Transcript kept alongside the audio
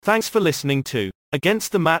Thanks for listening to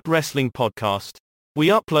Against the Mat Wrestling Podcast. We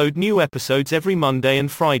upload new episodes every Monday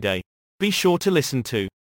and Friday. Be sure to listen to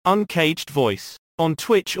Uncaged Voice on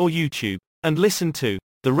Twitch or YouTube, and listen to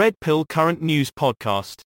the Red Pill Current News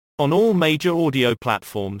Podcast on all major audio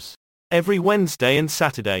platforms every Wednesday and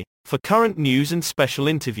Saturday for current news and special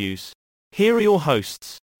interviews. Here are your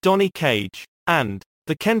hosts, Donnie Cage and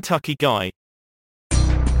the Kentucky Guy.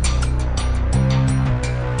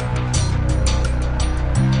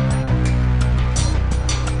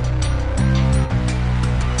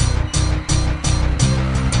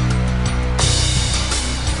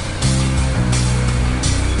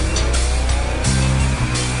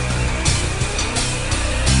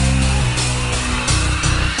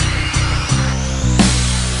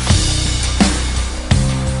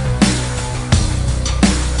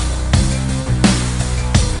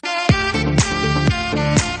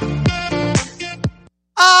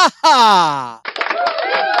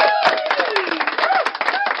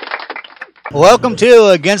 Welcome to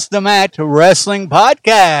Against the Mat Wrestling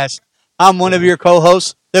Podcast. I'm one of your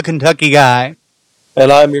co-hosts, the Kentucky Guy.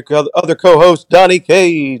 And I'm your other co-host, Donnie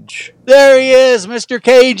Cage. There he is, Mr.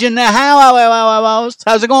 Cage in the house.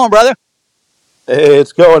 How's it going, brother?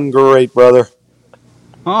 It's going great, brother.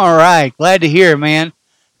 All right, glad to hear, man.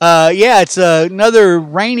 It's another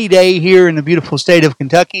rainy day here in the beautiful state of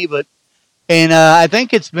Kentucky, and I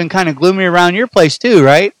think it's been kind of gloomy around your place too,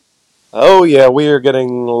 right? Oh, yeah, we are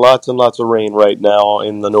getting lots and lots of rain right now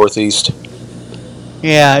in the Northeast.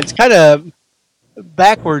 Yeah, it's kind of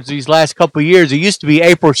backwards these last couple of years. It used to be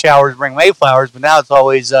April showers bring May flowers, but now it's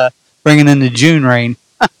always bringing in the June rain.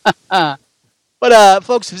 But,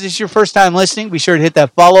 folks, if this is your first time listening, be sure to hit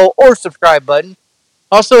that follow or subscribe button.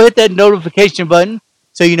 Also, hit that notification button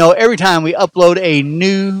so you know every time we upload a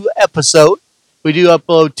new episode. We do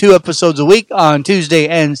upload 2 episodes a week on Tuesday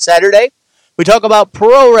and Saturday. We talk about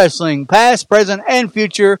pro wrestling, past, present, and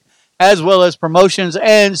future, as well as promotions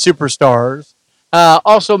and superstars.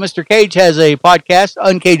 Also, Mr. Cage has a podcast,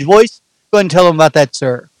 Uncaged Voice. Go ahead and tell him about that,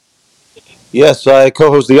 sir. Yes, I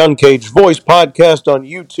co-host the Uncaged Voice podcast on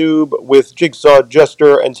YouTube with Jigsaw,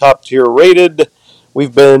 Jester, and Top Tier Rated.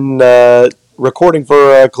 We've been recording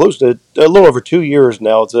for close to a little over 2 years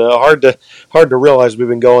now. It's hard to realize we've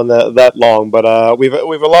been going that long, but we've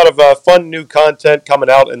a lot of fun new content coming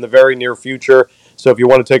out in the very near future. So if you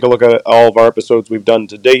want to take a look at all of our episodes we've done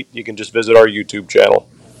to date, you can just visit our YouTube channel.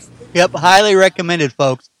 Yep, highly recommended,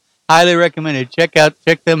 folks. Highly recommended. Check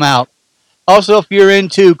them out. Also, if you're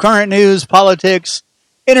into current news, politics,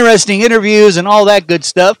 interesting interviews, and all that good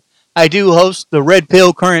stuff, I do host the Red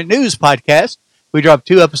Pill Current News Podcast. We drop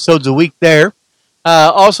 2 episodes a week there.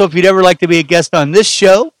 Also, if you'd ever like to be a guest on this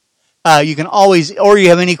show, you can always, or you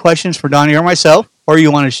have any questions for Donnie or myself, or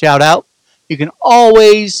you want to shout out, you can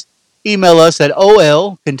always email us at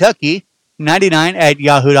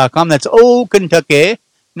olkentucky99@yahoo.com. That's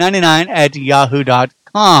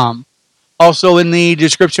olkentucky99@yahoo.com. Also, in the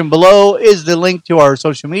description below is the link to our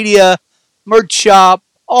social media, merch shop,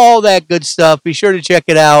 all that good stuff. Be sure to check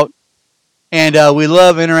it out. And we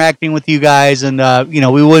love interacting with you guys. And,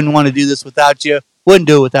 we wouldn't want to do this without you. Wouldn't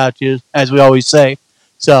do it without you, as we always say.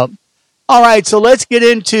 So, all right. So let's get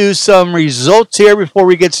into some results here before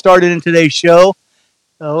we get started in today's show.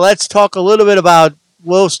 Let's talk a little bit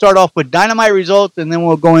we'll start off with Dynamite results, and then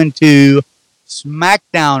we'll go into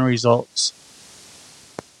SmackDown results.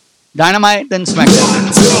 Dynamite, then SmackDown.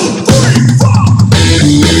 1, 2, 3, 4.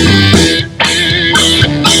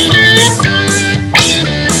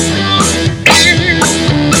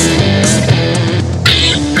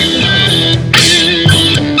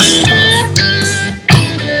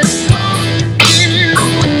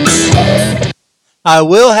 I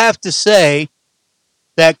will have to say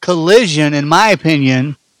that Collision, in my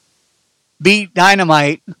opinion, beat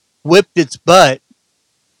Dynamite, whipped its butt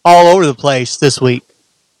all over the place this week.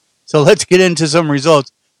 So let's get into some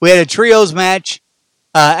results. We had a trios match,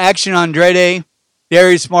 Action Andretti,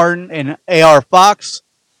 Darius Martin, and AR Fox.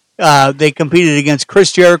 They competed against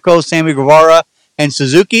Chris Jericho, Sammy Guevara, and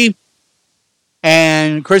Suzuki.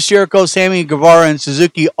 And Chris Jericho, Sammy Guevara, and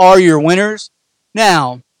Suzuki are your winners.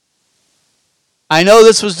 Now, I know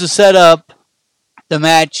this was to set up the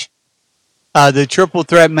match, the triple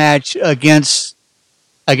threat match against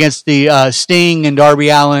the Sting and Darby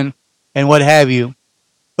Allin and what have you.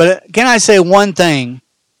 But can I say one thing?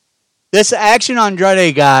 This Action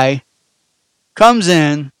Andretti guy comes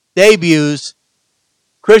in, debuts,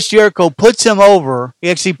 Chris Jericho puts him over. He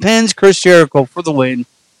actually pins Chris Jericho for the win.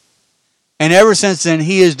 And ever since then,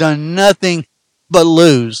 he has done nothing but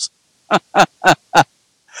lose.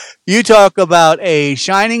 You talk about a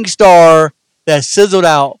shining star that sizzled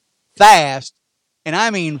out fast and I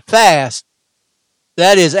mean fast,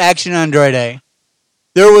 that is Action Andretti.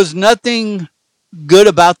 There was nothing good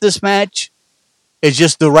about this match. It's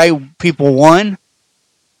just the right people won.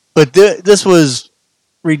 But this was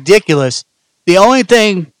ridiculous. The only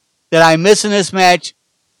thing that I miss in this match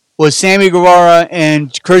was Sammy Guevara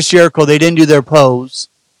and Chris Jericho. They didn't do their pose.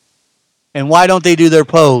 And why don't they do their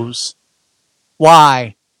pose?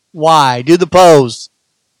 Why? Why? Do the pose.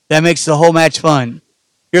 That makes the whole match fun.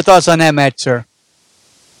 Your thoughts on that match, sir?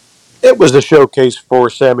 It was a showcase for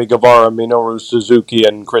Sammy Guevara, Minoru Suzuki,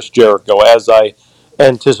 and Chris Jericho, as I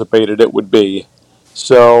anticipated it would be.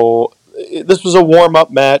 So, this was a warm-up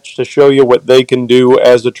match to show you what they can do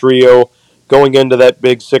as a trio going into that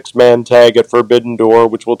big six-man tag at Forbidden Door,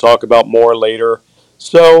 which we'll talk about more later.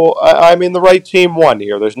 So, I mean, the right team won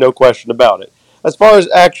here. There's no question about it. As far as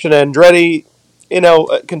Action Andretti,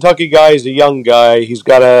 Kentucky guy is a young guy. He's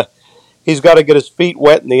got to get his feet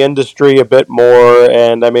wet in the industry a bit more,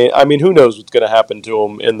 and I mean, who knows what's going to happen to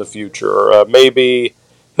him in the future? Maybe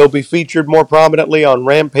he'll be featured more prominently on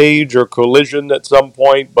Rampage or Collision at some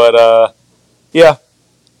point. But yeah,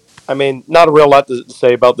 I mean, not a real lot to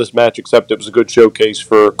say about this match except it was a good showcase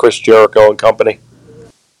for Chris Jericho and company.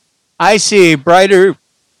 I see a brighter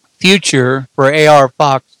future for AR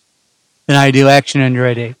Fox than I do Action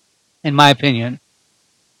Andretti, in my opinion.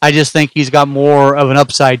 I just think he's got more of an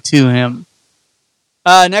upside to him.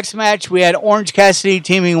 Next match, we had Orange Cassidy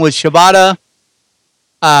teaming with Shibata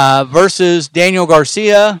versus Daniel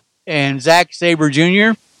Garcia and Zack Sabre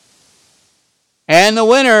Jr. And the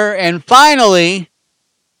winner, and finally,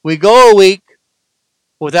 we go a week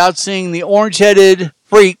without seeing the orange-headed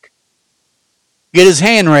freak get his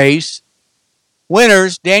hand raised.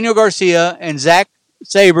 Winners, Daniel Garcia and Zack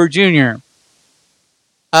Sabre Jr.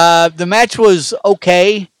 The match was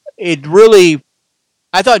okay.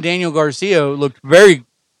 I thought Daniel Garcia looked very,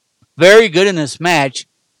 very good in this match.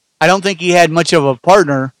 I don't think he had much of a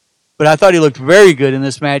partner, but I thought he looked very good in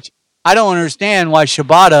this match. I don't understand why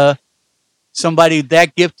Shibata, somebody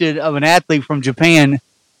that gifted of an athlete from Japan,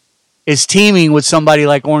 is teaming with somebody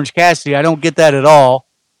like Orange Cassidy. I don't get that at all,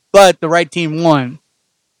 but the right team won.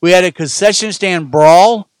 We had a concession stand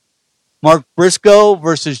brawl. Mark Briscoe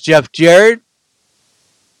versus Jeff Jarrett.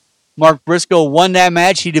 Mark Briscoe won that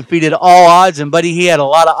match. He defeated all odds, and buddy, he had a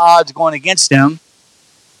lot of odds going against him.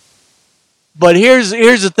 But here's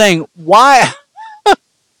the thing. Why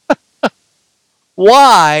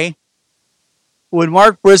would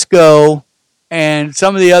Mark Briscoe and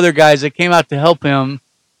some of the other guys that came out to help him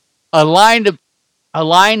align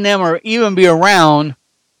them or even be around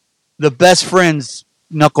the best friends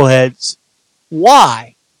knuckleheads?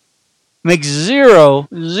 Why? Makes zero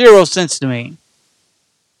sense to me.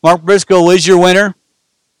 Mark Briscoe is your winner.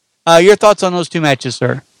 Your thoughts on those two matches,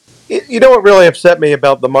 sir? You know what really upset me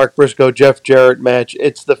about the Mark Briscoe-Jeff Jarrett match?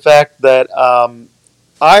 It's the fact that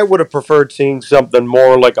I would have preferred seeing something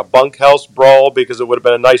more like a bunkhouse brawl because it would have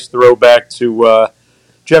been a nice throwback to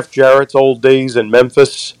Jeff Jarrett's old days in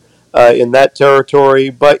Memphis in that territory.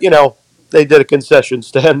 But, they did a concession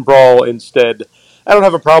stand brawl instead. I don't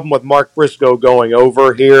have a problem with Mark Briscoe going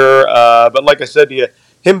over here. But like I said to you,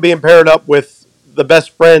 him being paired up with the best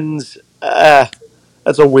friends,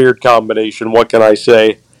 that's a weird combination. What can I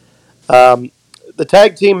say? The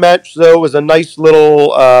tag team match, though, was a nice little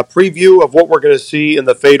preview of what we're going to see in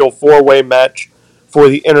the Fatal 4-Way match for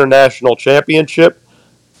the International Championship.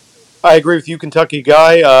 I agree with you, Kentucky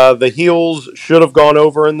guy. The heels should have gone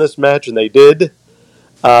over in this match, and they did.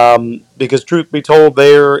 Because truth be told,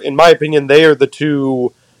 in my opinion, they are the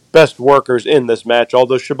two best workers in this match,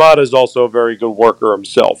 although Shibata is also a very good worker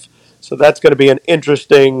himself. So that's going to be an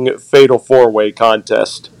interesting Fatal 4-Way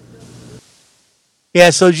contest. Yeah,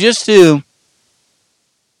 so just to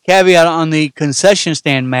caveat on the concession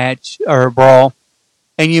stand match or brawl,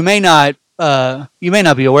 and you may not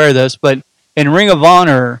be aware of this, but in Ring of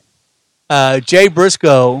Honor, Jay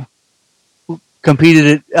Briscoe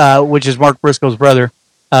competed, which is Mark Briscoe's brother,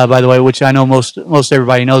 by the way, which I know most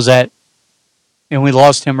everybody knows that, and we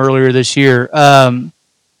lost him earlier this year.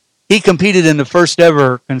 He competed in the first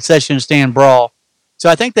ever concession stand brawl. So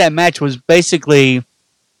I think that match was basically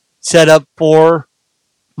set up for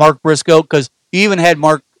Mark Briscoe because you even had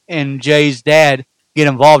Mark and Jay's dad get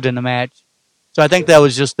involved in the match. So I think that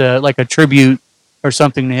was just like a tribute or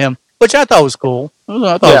something to him, which I thought was cool.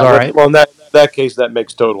 I thought it was all right. Well, in that case, that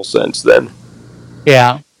makes total sense then.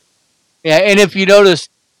 Yeah. Yeah, and if you notice,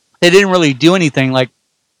 they didn't really do anything. Like,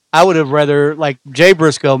 I would have rather, like, Jay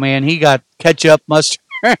Briscoe, man, he got ketchup, mustard.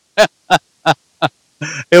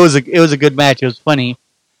 It was a good match. It was funny.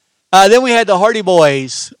 Then we had the Hardy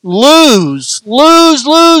Boys lose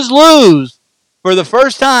for the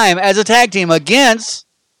first time as a tag team against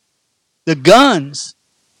the Guns.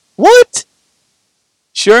 What?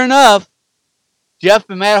 Sure enough, Jeff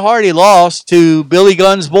and Matt Hardy lost to Billy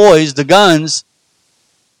Gunn's boys, the Guns.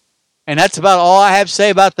 And that's about all I have to say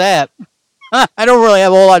about that. I don't really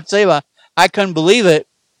have a whole lot to say about it. I couldn't believe it.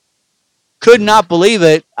 Could not believe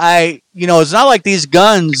it. It's not like these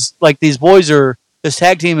Guns, like these boys this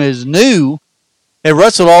tag team is new. They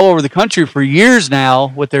wrestled all over the country for years now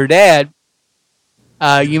with their dad.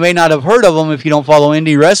 You may not have heard of them if you don't follow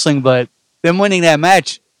indie wrestling, but them winning that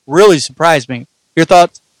match really surprised me. Your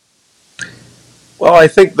thoughts? Well, I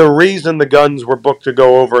think the reason the Guns were booked to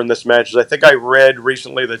go over in this match is I think I read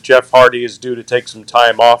recently that Jeff Hardy is due to take some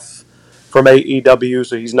time off from AEW,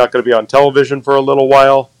 so he's not going to be on television for a little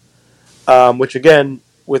while. Which, again,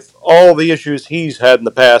 with all the issues he's had in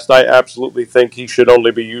the past, I absolutely think he should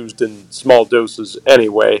only be used in small doses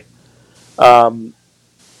anyway.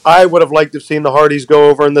 I would have liked to have seen the Hardys go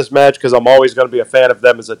over in this match because I'm always going to be a fan of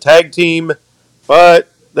them as a tag team, but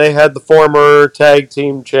they had the former tag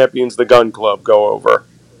team champions, the Gun Club, go over.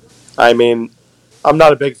 I mean, I'm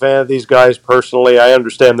not a big fan of these guys personally. I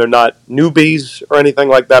understand they're not newbies or anything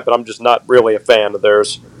like that, but I'm just not really a fan of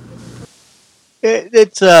theirs.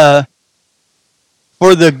 It's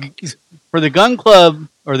for the Gun Club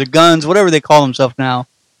or the Guns, whatever they call themselves now,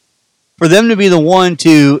 for them to be the one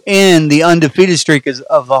to end the undefeated streak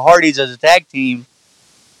of the Hardys as a tag team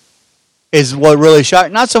is what really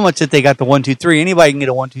shocked. Not so much that they got the 1, 2, 3. Anybody can get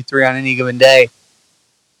a 1, 2, 3 on any given day,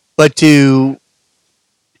 but to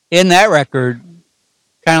end that record,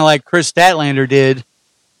 kind of like Chris Statlander did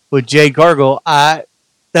with Jade Cargill,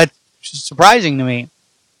 that's surprising to me.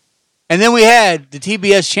 And then we had the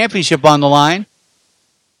TBS Championship on the line.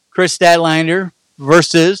 Chris Statlander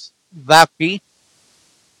versus Valkyrie.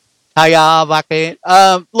 Taya Valkyrie.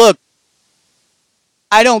 Look,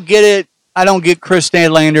 I don't get it. I don't get Chris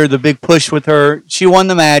Statlander, the big push with her. She won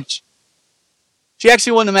the match. She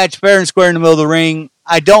actually won the match fair and square in the middle of the ring.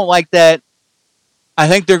 I don't like that. I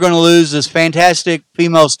think they're going to lose this fantastic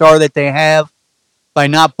female star that they have by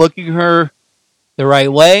not booking her the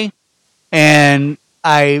right way. And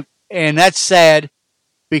that's sad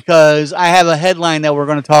because I have a headline that we're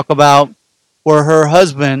going to talk about where her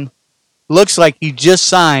husband looks like he just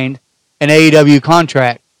signed an AEW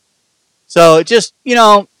contract. So it just,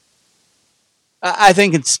 I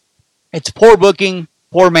think it's poor booking,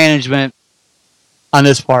 poor management on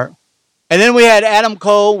this part. And then we had Adam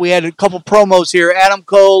Cole. We had a couple promos here. Adam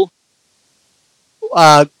Cole,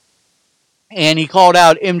 and he called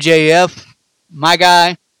out MJF, my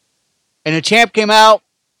guy. And the champ came out.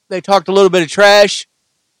 They talked a little bit of trash.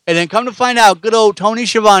 And then come to find out, good old Tony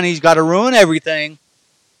Schiavone's got to ruin everything.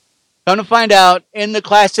 Come to find out, in the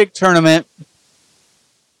Classic tournament,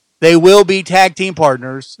 they will be tag team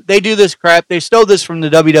partners. They do this crap. They stole this from the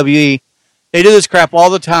WWE. They do this crap all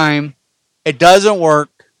the time. It doesn't work.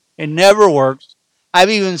 It never works. I've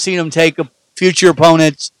even seen them take future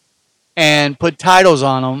opponents and put titles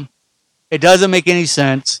on them. It doesn't make any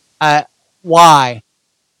sense. Why?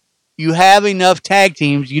 You have enough tag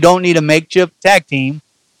teams. You don't need a makeshift tag team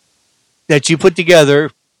that you put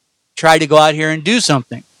together. Try to go out here and do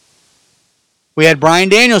something. We had Bryan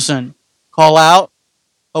Danielson call out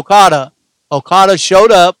Okada. Okada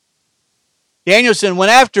showed up. Danielson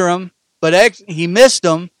went after him, but he missed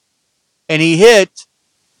him, and he hit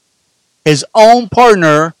his own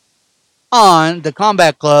partner on the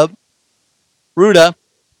Combat Club, Ruda,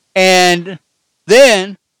 and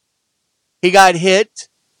then he got hit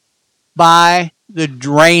by the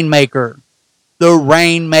Rainmaker. The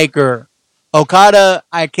Rainmaker. Okada,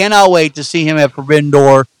 I cannot wait to see him at Forbidden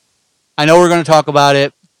Door. I know we're going to talk about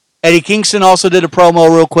it. Eddie Kingston also did a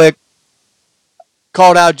promo real quick.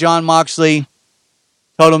 Called out Jon Moxley.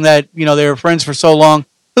 Told him that, they were friends for so long.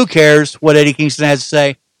 Who cares what Eddie Kingston has to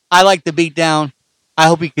say? I like the beatdown. I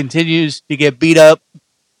hope he continues to get beat up.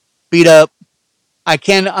 I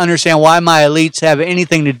can't understand why my elites have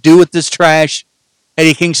anything to do with this trash.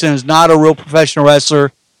 Eddie Kingston is not a real professional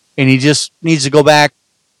wrestler, and he just needs to go back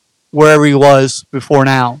wherever he was before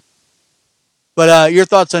now. But your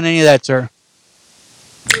thoughts on any of that, sir?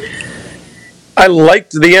 I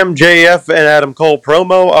liked the MJF and Adam Cole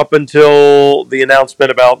promo up until the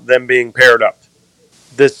announcement about them being paired up.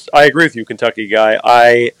 I agree with you, Kentucky guy.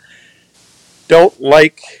 I don't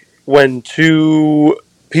like when two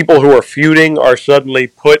people who are feuding are suddenly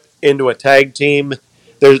put into a tag team.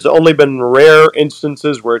 There's only been rare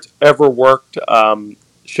instances where it's ever worked.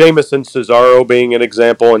 Sheamus and Cesaro being an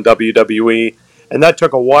example in WWE, and that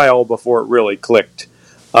took a while before it really clicked.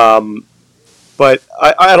 But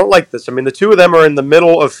I don't like this. I mean, the two of them are in the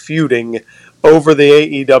middle of feuding over the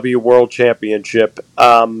AEW World Championship.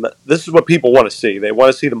 This is what people want to see. They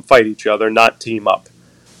want to see them fight each other, not team up.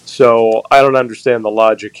 So I don't understand the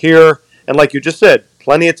logic here. And like you just said,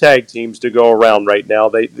 plenty of tag teams to go around right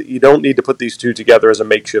now. You don't need to put these two together as a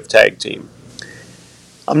makeshift tag team.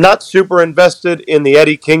 I'm not super invested in the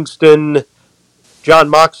Eddie Kingston, Jon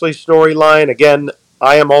Moxley storyline. Again,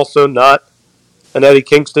 I am also not an Eddie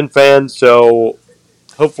Kingston fan, so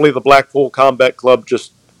hopefully the Blackpool Combat Club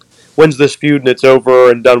just wins this feud and it's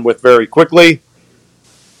over and done with very quickly.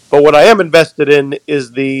 But what I am invested in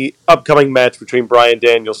is the upcoming match between Bryan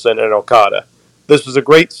Danielson and Okada. This was a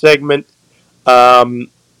great segment. This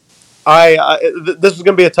is going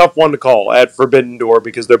to be a tough one to call at Forbidden Door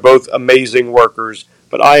because they're both amazing workers.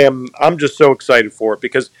 But I'm just so excited for it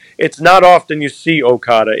because it's not often you see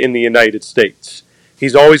Okada in the United States.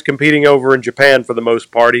 He's always competing over in Japan for the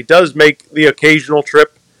most part. He does make the occasional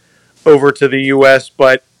trip over to the U.S.,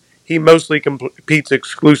 but he mostly competes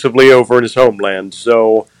exclusively over in his homeland.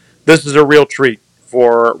 So this is a real treat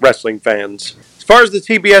for wrestling fans. As far as the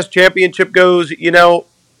TBS Championship goes,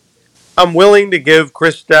 I'm willing to give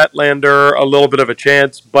Kris Statlander a little bit of a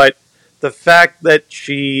chance, but the fact that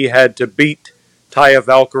she had to beat Taya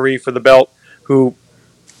Valkyrie for the belt, who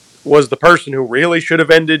was the person who really should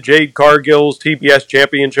have ended Jade Cargill's TBS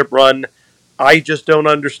Championship run, I just don't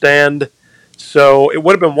understand. So it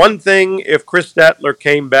would have been one thing if Kris Statler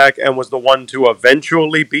came back and was the one to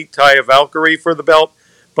eventually beat Taya Valkyrie for the belt,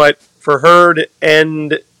 but for her to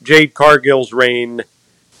end Jade Cargill's reign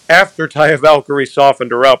after Taya Valkyrie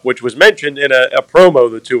softened her up, which was mentioned in a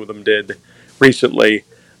promo the two of them did recently,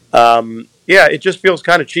 it just feels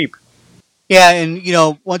kind of cheap. Yeah, and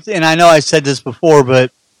and I know I said this before,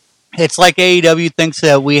 but it's like AEW thinks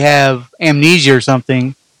that we have amnesia or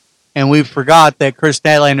something, and we forgot that Kris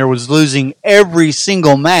Statlander was losing every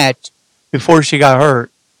single match before she got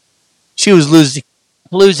hurt. She was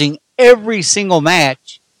losing every single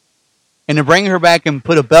match, and to bring her back and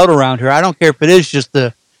put a belt around her, I don't care if it is just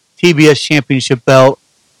the TBS Championship belt,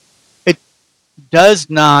 it does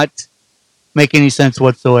not make any sense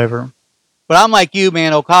whatsoever. But I'm like you,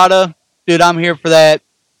 man. Okada, dude, I'm here for that.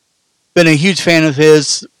 Been a huge fan of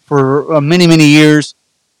his for many, many years.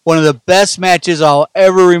 One of the best matches I'll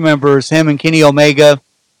ever remember is him and Kenny Omega.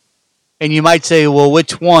 And you might say, well,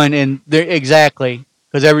 which one? And exactly,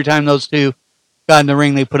 because every time those two got in the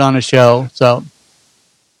ring, they put on a show. So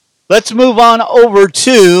let's move on over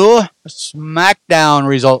to SmackDown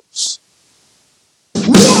results. 1, 2,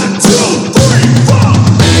 3,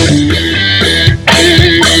 4.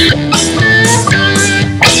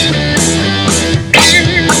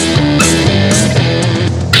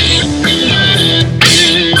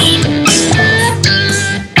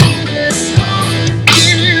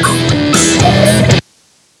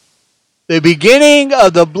 The beginning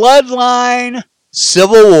of the Bloodline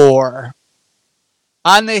Civil War.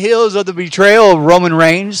 On the heels of the betrayal of Roman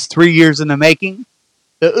Reigns, 3 years in the making,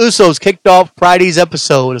 the Usos kicked off Friday's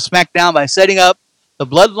episode of SmackDown by setting up the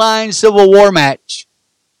Bloodline Civil War match.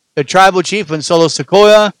 The Tribal Chief and Solo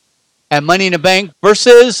Sikoa at Money in the Bank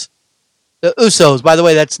versus the Usos. By the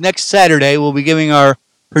way, that's next Saturday. We'll be giving our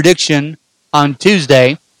prediction on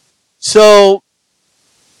Tuesday. So,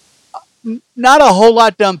 not a whole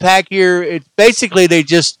lot to unpack here. It's basically they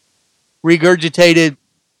just regurgitated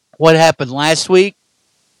what happened last week.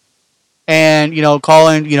 And,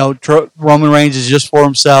 calling, Roman Reigns is just for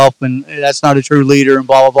himself and that's not a true leader and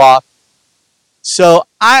blah, blah, blah. So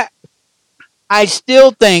I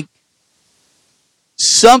still think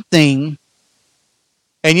something,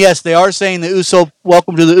 and yes, they are saying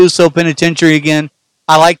welcome to the Uso Penitentiary again.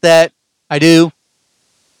 I like that. I do.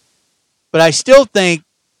 But I still think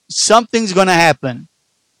something's going to happen.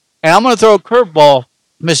 And I'm going to throw a curveball,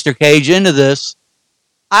 Mr. Cage, into this.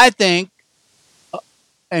 I think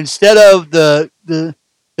instead of the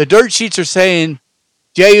dirt sheets are saying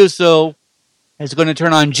Jey Uso is going to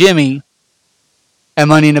turn on Jimmy at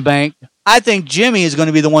Money in the Bank, I think Jimmy is going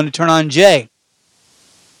to be the one to turn on Jey.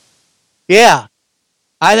 Yeah.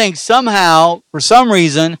 I think somehow, for some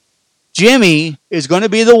reason, Jimmy is going to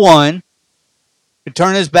be the one to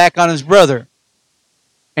turn his back on his brother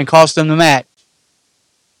and cost him the match.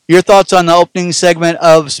 Your thoughts on the opening segment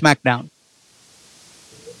of SmackDown?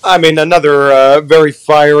 I mean, another very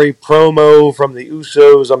fiery promo from the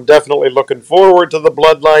Usos. I'm definitely looking forward to the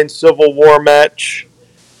Bloodline Civil War match.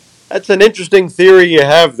 That's an interesting theory you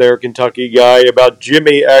have there, Kentucky guy, about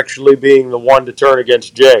Jimmy actually being the one to turn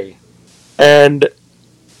against Jey. And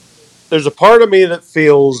there's a part of me that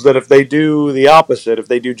feels that if they do the opposite, if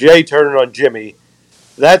they do Jey turning on Jimmy,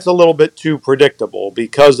 that's a little bit too predictable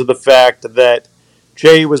because of the fact that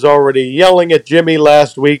Jey was already yelling at Jimmy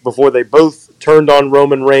last week before they both turned on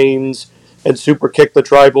Roman Reigns and super kicked the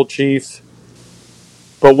tribal chief.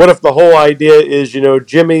 But what if the whole idea is,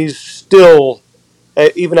 Jimmy's still,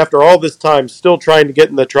 even after all this time, still trying to get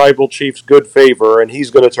in the tribal chief's good favor, and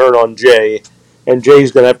he's going to turn on Jay, and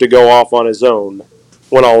Jay's going to have to go off on his own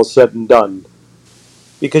when all is said and done.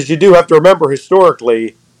 Because you do have to remember,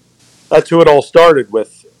 historically, that's who it all started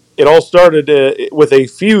with. It all started with a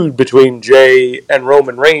feud between Jay and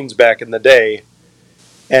Roman Reigns back in the day.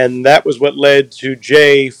 And that was what led to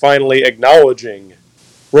Jay finally acknowledging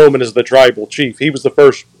Roman as the tribal chief. He was the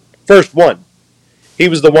first one. He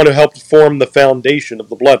was the one who helped form the foundation of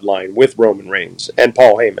the bloodline with Roman Reigns and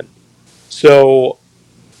Paul Heyman. So,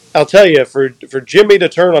 I'll tell you, for Jimmy to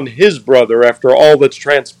turn on his brother after all that's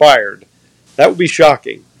transpired, that would be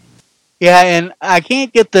shocking. Yeah, and I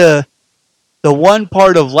can't get the one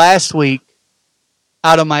part of last week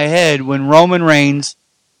out of my head when Roman Reigns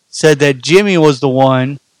said that Jimmy was the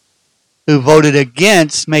one who voted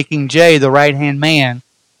against making Jay the right-hand man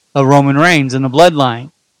of Roman Reigns in the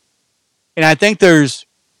bloodline. And I think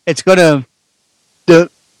a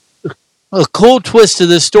cool twist to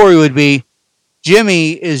this story would be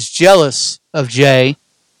Jimmy is jealous of Jay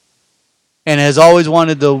and has always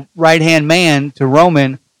wanted the right-hand man to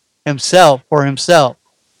Roman himself for himself.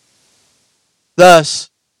 Thus,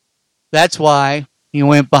 that's why he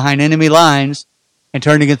went behind enemy lines and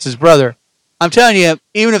turned against his brother. I'm telling you,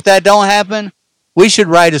 even if that don't happen, we should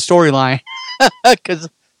write a storyline because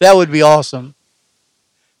that would be awesome.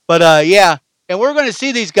 But yeah, and we're going to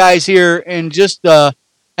see these guys here in just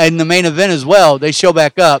in the main event as well. They show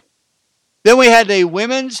back up. Then we had a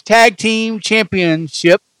women's tag team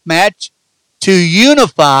championship match to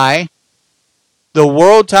unify the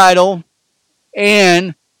world title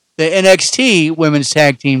and the NXT women's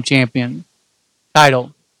tag team champion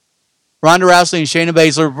title. Ronda Rousey and Shayna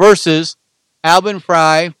Baszler versus Alban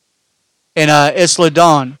Fry and Isla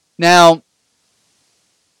Dawn. Now,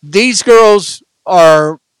 these girls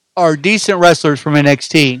are decent wrestlers from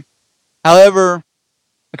NXT. However,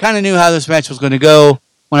 I kind of knew how this match was going to go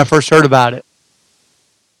when I first heard about it.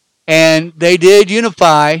 And they did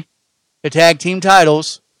unify the tag team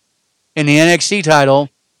titles and the NXT title.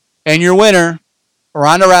 And your winner,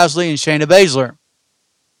 Ronda Rousey and Shayna Baszler.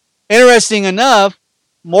 Interesting enough,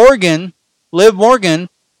 Liv Morgan,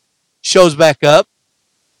 shows back up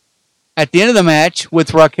at the end of the match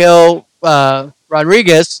with Raquel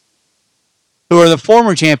Rodriguez, who are the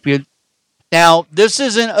former champion. Now, this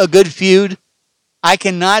isn't a good feud. I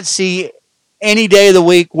cannot see any day of the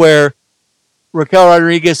week where Raquel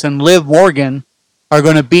Rodriguez and Liv Morgan are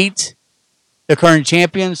going to beat the current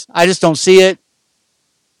champions. I just don't see it.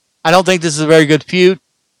 I don't think this is a very good feud.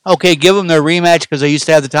 Okay, give them their rematch because they used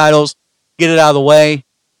to have the titles. Get it out of the way.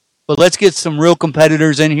 But let's get some real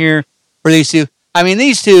competitors in here for these two. I mean,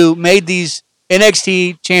 these two made these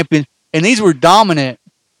NXT champions, and these were dominant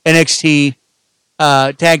NXT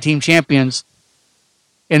tag team champions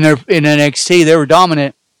in NXT. They were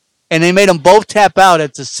dominant, and they made them both tap out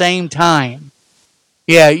at the same time.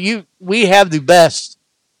 Yeah, we have the best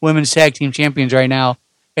women's tag team champions right now,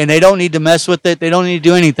 and they don't need to mess with it. They don't need to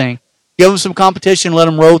do anything. Give them some competition, let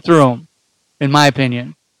them roll through them, in my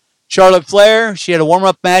opinion. Charlotte Flair, she had a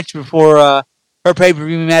warm-up match before her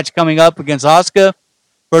pay-per-view match coming up against Asuka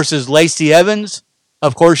versus Lacey Evans.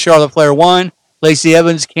 Of course, Charlotte Flair won. Lacey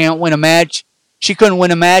Evans can't win a match. She couldn't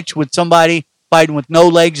win a match with somebody fighting with no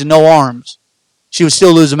legs and no arms. She would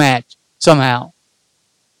still lose a match somehow.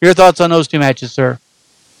 Your thoughts on those two matches, sir?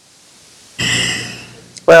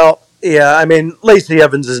 Well, yeah, I mean, Lacey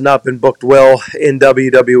Evans has not been booked well in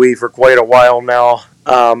WWE for quite a while now.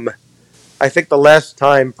 I think the last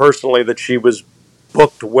time, personally, that she was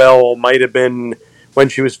booked well might have been when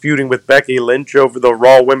she was feuding with Becky Lynch over the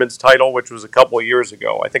Raw Women's title, which was a couple of years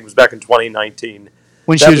ago. I think it was back in 2019.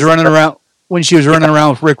 When she was running around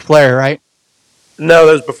with Ric Flair, right? No,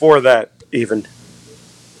 that was before that, even.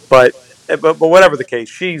 But whatever the case,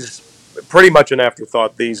 she's pretty much an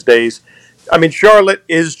afterthought these days. I mean, Charlotte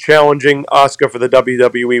is challenging Asuka for the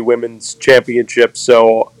WWE Women's Championship,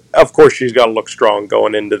 so of course she's got to look strong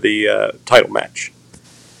going into the title match.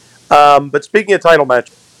 But speaking of title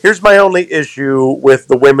match, here's my only issue with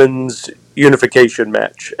the women's unification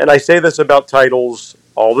match. And I say this about titles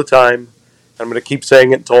all the time. I'm going to keep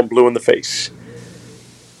saying it until I'm blue in the face.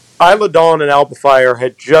 Isla Dawn and Alba Fire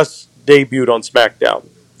had just debuted on SmackDown.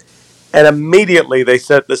 And immediately they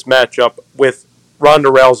set this match up with Ronda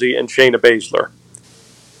Rousey and Shayna Baszler.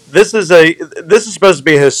 This is supposed to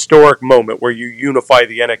be a historic moment where you unify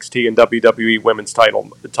the NXT and WWE women's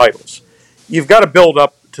titles. You've got to build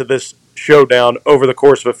up to this showdown over the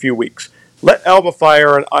course of a few weeks. Let Alba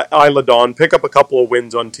Fire and Isla Dawn pick up a couple of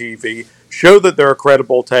wins on TV, show that they're a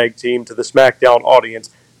credible tag team to the SmackDown audience,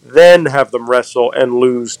 then have them wrestle and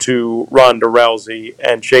lose to Ronda Rousey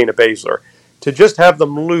and Shayna Baszler. To just have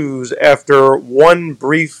them lose after one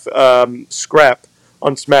brief scrap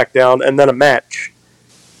on SmackDown and then a match,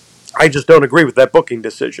 I just don't agree with that booking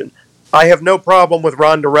decision. I have no problem with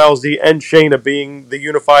Ronda Rousey and Shayna being the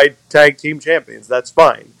unified tag team champions. That's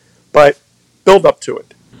fine. But build up to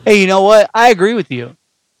it. Hey, you know what? I agree with you.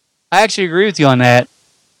 I actually agree with you on that.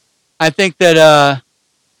 I think that,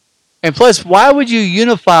 and plus, why would you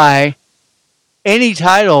unify any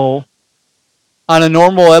title on a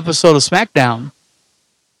normal episode of SmackDown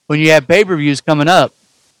when you have pay-per-views coming up?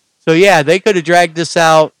 So, yeah, they could have dragged this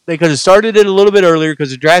out. They could have started it a little bit earlier because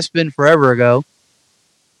the draft's been forever ago.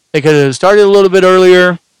 They could have started a little bit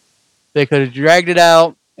earlier. They could have dragged it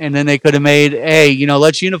out, and then they could have made, hey, you know,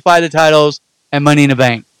 let's unify the titles and Money in the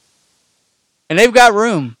Bank. And they've got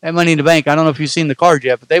room at Money in the Bank. I don't know if you've seen the card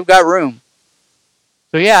yet, but they've got room.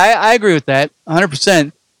 So, yeah, I agree with that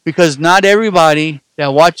 100% because not everybody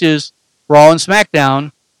that watches Raw and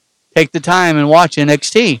SmackDown take the time and watch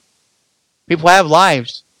NXT. People have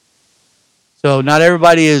lives. So not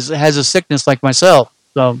everybody has a sickness like myself.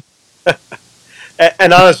 So,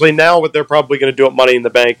 and honestly, now what they're probably going to do at Money in the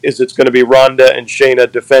Bank is it's going to be Ronda and Shayna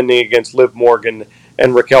defending against Liv Morgan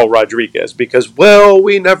and Raquel Rodriguez because, well,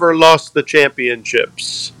 we never lost the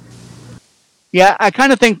championships. Yeah, I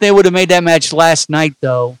kind of think they would have made that match last night,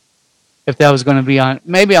 though, if that was going to be on.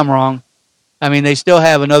 Maybe I'm wrong. I mean, they still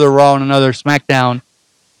have another Raw and another SmackDown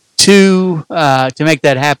to make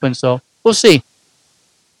that happen. So we'll see.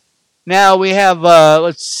 Now we have,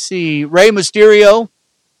 let's see, Rey Mysterio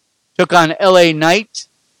took on LA Knight.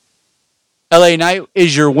 LA Knight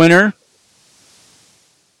is your winner.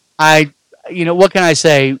 What can I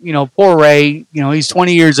say? You know, poor Rey, you know, he's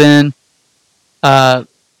 20 years in. The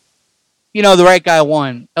right guy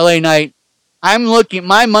won. LA Knight, I'm looking,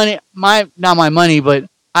 not my money, but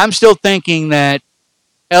I'm still thinking that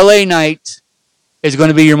LA Knight is going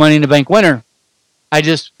to be your Money in the Bank winner.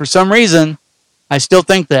 For some reason, I still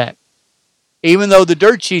think that. Even though the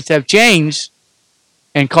dirt sheets have changed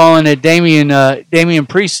and calling it Damian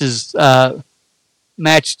Priest's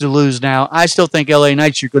match to lose now, I still think LA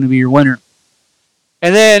Knights are going to be your winner.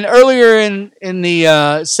 And then earlier in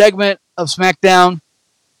the segment of SmackDown,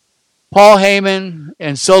 Paul Heyman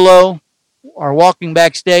and Solo are walking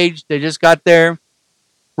backstage. They just got there.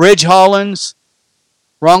 Ridge Hollins,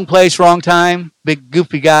 wrong place, wrong time, big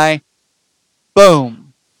goofy guy.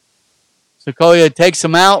 Boom. Sikoa takes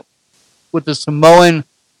him out with the Samoan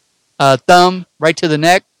thumb right to the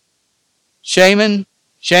neck.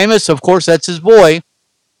 Sheamus, of course, that's his boy,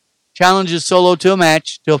 challenges Solo to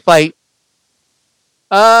a fight.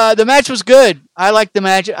 The match was good. I liked the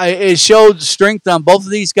match. It showed strength on both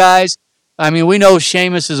of these guys. I mean, we know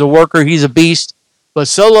Sheamus is a worker. He's a beast. But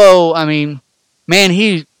Solo, I mean, man,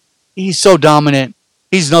 he's so dominant.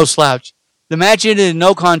 He's no slouch. The match ended in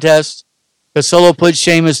no contest because Solo put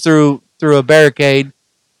Sheamus through a barricade,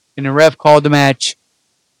 and the ref called the match.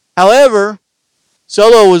 However,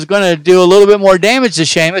 Solo was going to do a little bit more damage to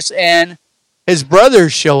Sheamus, and his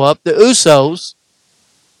brothers show up, the Usos,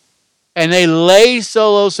 and they lay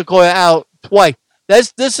Solo Sikoa out twice.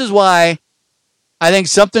 This is why I think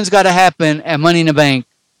something's got to happen at Money in the Bank.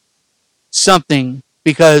 Something,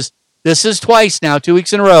 because this is twice now, 2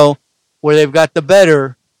 weeks in a row, where they've got the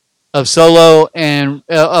better of Solo and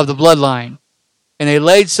of the Bloodline. And they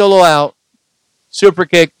laid Solo out, super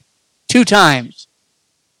kick, 2 times.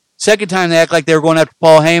 Second time they act like they were going after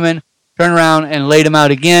Paul Heyman, turned around and laid him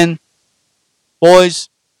out again. Boys,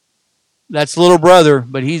 that's little brother,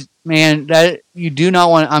 but that you do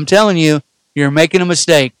not want. I'm telling you, you're making a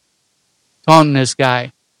mistake taunting this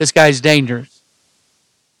guy. This guy's dangerous.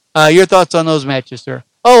 Your thoughts on those matches, sir?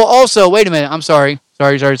 Oh, also, wait a minute. I'm sorry.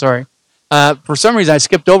 Sorry. For some reason, I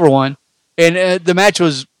skipped over one, and the match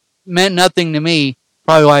meant nothing to me.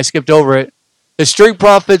 Probably why I skipped over it. The Street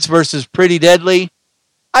Profits versus Pretty Deadly.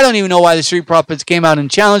 I don't even know why the Street Profits came out and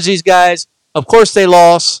challenged these guys. Of course, they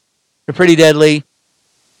lost. They're Pretty Deadly.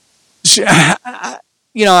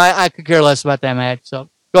 I could care less about that match. So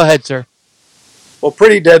go ahead, sir. Well,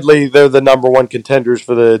 Pretty Deadly, they're the number one contenders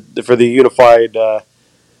for the unified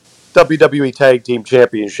WWE Tag Team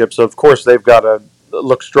Championship. So, of course, they've got to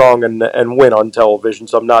look strong and win on television.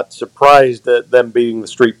 So I'm not surprised at them beating the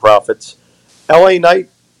Street Profits. LA Knight,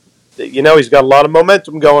 he's got a lot of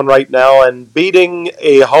momentum going right now, and beating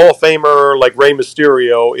a Hall of Famer like Rey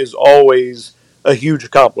Mysterio is always a huge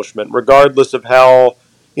accomplishment, regardless of how,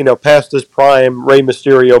 past his prime Rey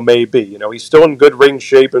Mysterio may be. He's still in good ring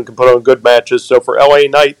shape and can put on good matches. So for LA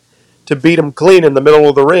Knight to beat him clean in the middle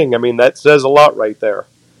of the ring. I mean, that says a lot right there.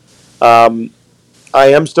 I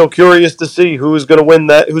am still curious to see who's going to win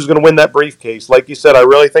that. Who's going to win that briefcase? Like you said, I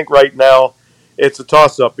really think right now it's a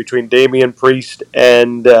toss-up between Damian Priest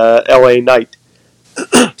and LA Knight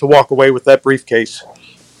to walk away with that briefcase.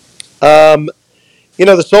 The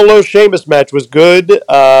Solo Sheamus match was good.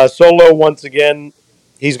 Solo, once again,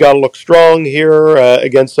 he's got to look strong here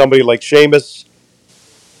against somebody like Sheamus.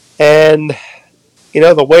 And,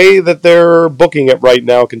 the way that they're booking it right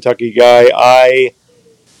now, Kentucky Guy, I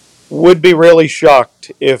would be really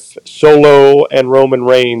shocked if Solo and Roman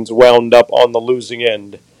Reigns wound up on the losing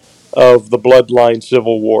end of the Bloodline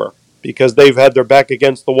Civil War, because they've had their back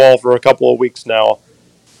against the wall for a couple of weeks now.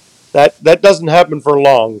 That doesn't happen for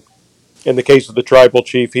long. In the case of the Tribal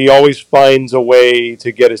Chief, he always finds a way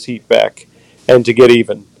to get his heat back and to get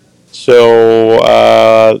even. So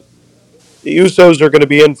the Usos are going to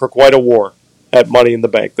be in for quite a war at Money in the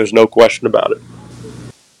Bank. There's no question about it.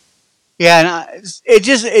 Yeah, and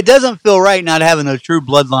it doesn't feel right not having a true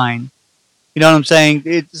bloodline. You know what I'm saying?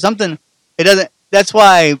 It's something. It doesn't. That's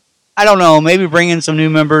why I don't know. Maybe bring in some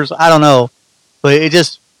new members. I don't know, but it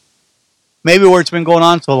just maybe where it's been going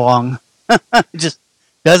on so long, it just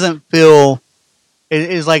doesn't feel.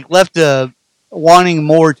 It is like left wanting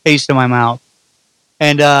more taste in my mouth,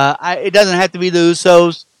 and it doesn't have to be the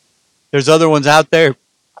Usos. There's other ones out there,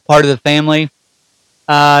 part of the family.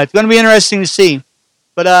 It's going to be interesting to see.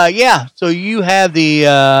 But, so you have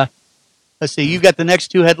the, let's see, you've got the next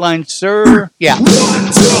two headlines, sir. Yeah. 1, 2,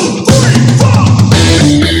 3, 4.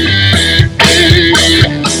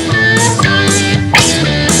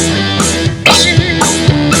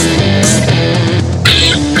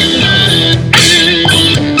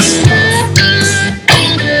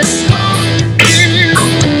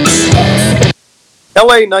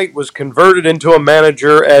 LA Knight was converted into a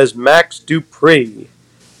manager as Max Dupree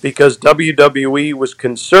because WWE was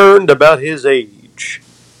concerned about his age.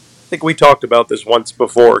 I think we talked about this once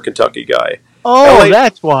before, Kentucky Guy. Oh,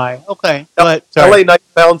 that's why. Okay. LA Knight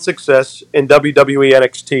found success in WWE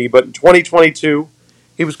NXT, but in 2022,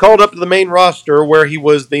 he was called up to the main roster where he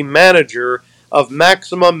was the manager of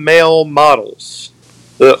Maximum Male Models.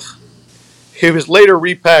 Ugh. He was later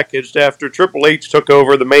repackaged after Triple H took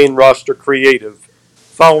over the main roster creative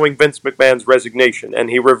following Vince McMahon's resignation, and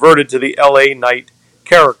he reverted to the LA Knight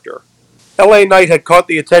character. LA Knight had caught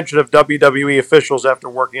the attention of WWE officials after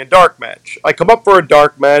working a dark match. I come up for a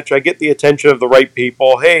dark match, I get the attention of the right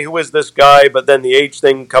people. Hey, who is this guy? But then the age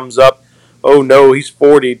thing comes up. Oh no, he's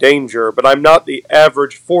 40, danger. But I'm not the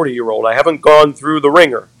average 40-year-old. I haven't gone through the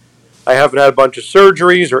ringer. I haven't had a bunch of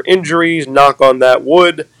surgeries or injuries, knock on that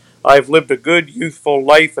wood. I've lived a good, youthful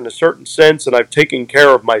life in a certain sense, and I've taken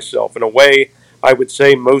care of myself in a way I would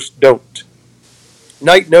say most don't.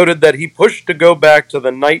 Knight noted that he pushed to go back to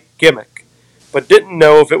the Knight gimmick, but didn't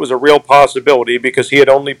know if it was a real possibility because he had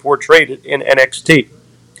only portrayed it in NXT.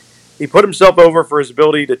 He put himself over for his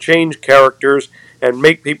ability to change characters and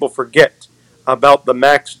make people forget about the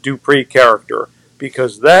Max Dupree character,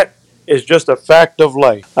 because that is just a fact of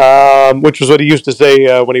life, which was what he used to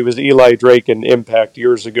say when he was Eli Drake in Impact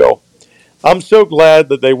years ago. I'm so glad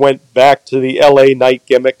that they went back to the LA Knight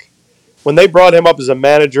gimmick. When they brought him up as a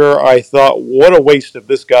manager, I thought, what a waste of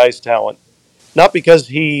this guy's talent. Not because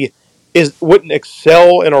he wouldn't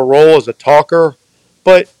excel in a role as a talker,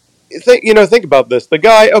 but think about this. The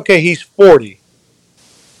guy, okay, he's 40.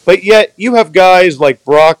 But yet you have guys like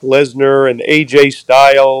Brock Lesnar and AJ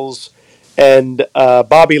Styles and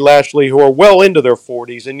Bobby Lashley who are well into their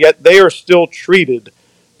 40s, and yet they are still treated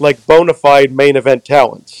like bona fide main event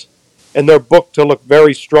talents. And they're booked to look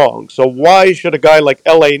very strong. So why should a guy like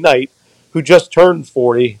LA Knight, who just turned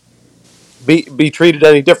 40, be treated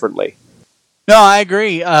any differently? No, I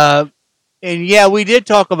agree. And yeah, we did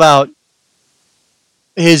talk about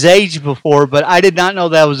his age before, but I did not know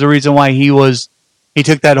that was the reason why he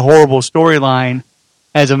took that horrible storyline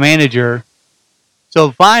as a manager.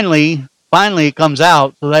 So finally it comes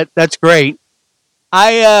out. So that's great.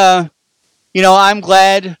 I'm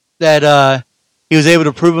glad that he was able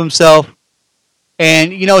to prove himself.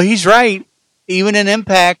 And he's right. Even in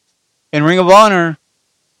Impact and Ring of Honor,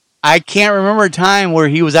 I can't remember a time where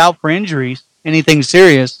he was out for injuries, anything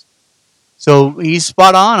serious. So he's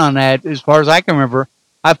spot on that as far as I can remember.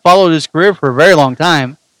 I followed his career for a very long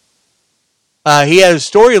time. He had a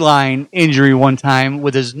storyline injury one time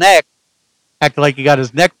with his neck. Acted like he got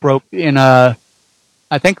his neck broke in I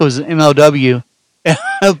think it was MLW.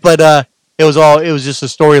 But it was just a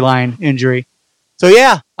storyline injury. So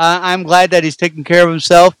yeah, I'm glad that he's taking care of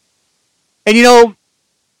himself. And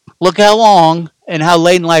look how long and how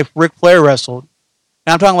late in life Ric Flair wrestled.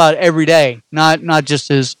 And I'm talking about every day, not just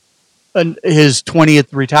his his 20th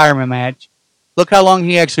retirement match. Look how long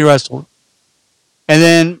he actually wrestled. And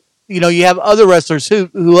then, you have other wrestlers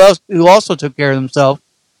who also took care of themselves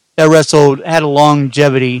that had a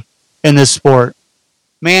longevity in this sport.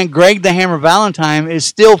 Man, Greg the Hammer Valentine is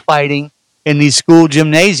still fighting in these school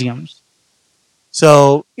gymnasiums.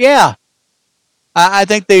 So, yeah, I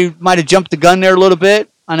think they might have jumped the gun there a little bit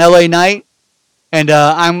on LA Knight. And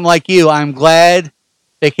I'm like you. I'm glad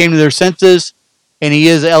they came to their senses. And he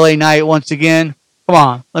is LA Knight once again. Come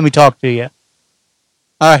on, let me talk to you.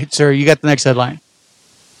 All right, sir, you got the next headline.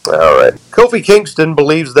 All right. Kofi Kingston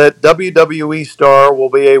believes that WWE star will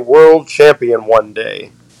be a world champion one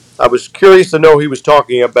day. I was curious to know who he was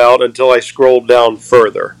talking about until I scrolled down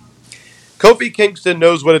further. Kofi Kingston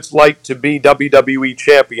knows what it's like to be WWE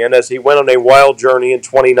champion as he went on a wild journey in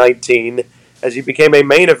 2019 as he became a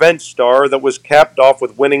main event star that was capped off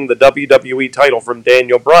with winning the WWE title from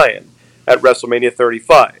Daniel Bryan at WrestleMania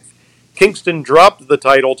 35. Kingston dropped the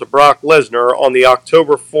title to Brock Lesnar on the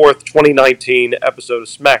October 4th, 2019 episode of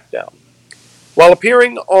SmackDown. While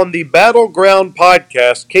appearing on the Battleground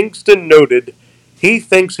podcast, Kingston noted he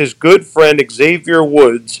thinks his good friend Xavier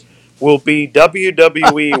Woods will be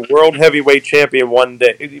WWE World Heavyweight Champion one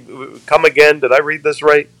day. Come again? Did I read this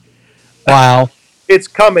right? Wow. It's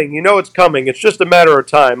coming. You know it's coming. It's just a matter of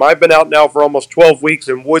time. I've been out now for almost 12 weeks,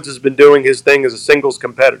 and Woods has been doing his thing as a singles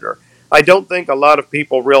competitor. I don't think a lot of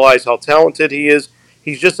people realize how talented he is.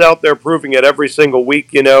 He's just out there proving it every single week.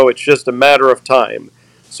 It's just a matter of time.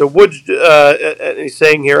 So Woods, he's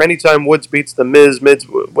saying here, anytime Woods beats The Miz, Miz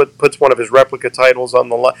puts one of his replica titles on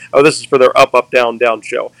the line. Oh, this is for their up, up, down, down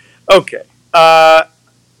show. Okay.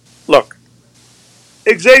 Look,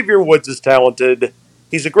 Xavier Woods is talented.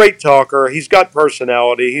 He's a great talker. He's got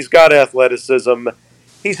personality. He's got athleticism.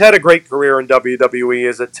 He's had a great career in WWE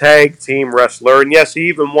as a tag team wrestler. And yes, he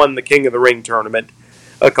even won the King of the Ring tournament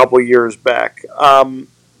a couple years back.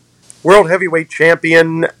 World Heavyweight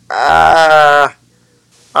Champion, I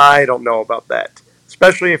don't know about that.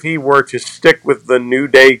 Especially if he were to stick with the New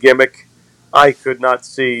Day gimmick. I could not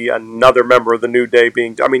see another member of the New Day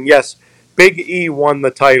being... yes, Big E won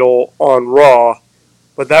the title on Raw,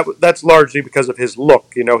 but that's largely because of his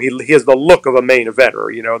look. He has the look of a main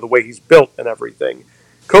eventer, the way he's built and everything.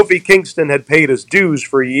 Kofi Kingston had paid his dues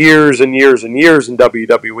for years and years and years in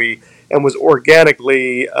WWE and was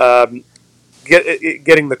organically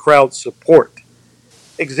getting the crowd's support.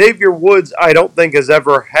 Xavier Woods, I don't think, has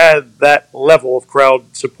ever had that level of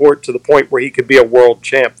crowd support to the point where he could be a world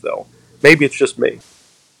champ, though. Maybe it's just me.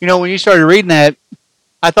 When you started reading that,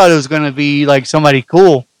 I thought it was going to be like somebody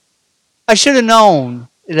cool. I should have known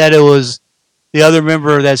that it was the other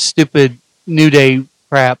member of that stupid New Day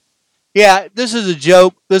crap. Yeah, this is a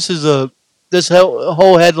joke. This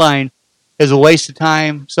whole headline is a waste of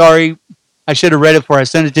time. Sorry, I should have read it before I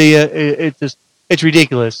sent it to you. It's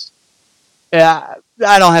ridiculous. Yeah,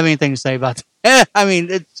 I don't have anything to say about that.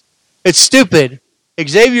 It's stupid.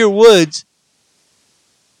 Xavier Woods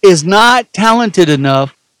is not talented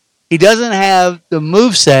enough. He doesn't have the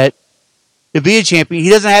moveset to be a champion. He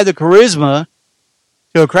doesn't have the charisma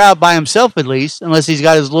to a crowd by himself, at least, unless he's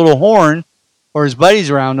got his little horn or his buddies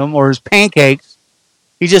around him or his pancakes.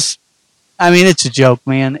 It's a joke,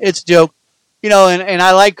 man. It's a joke. And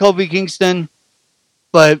I like Kofi Kingston,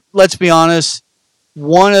 but let's be honest,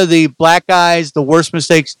 one of the black guys, the worst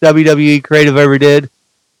mistakes WWE creative ever did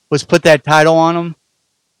was put that title on him.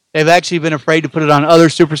 They've actually been afraid to put it on other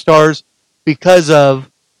superstars because of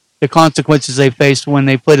the consequences they faced when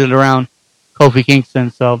they put it around Kofi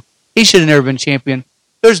Kingston. So he should have never been champion.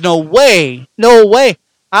 There's no way. No way.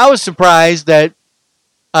 I was surprised that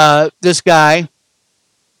this guy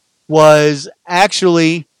was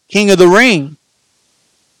actually King of the Ring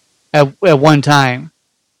at one time.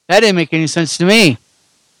 That didn't make any sense to me.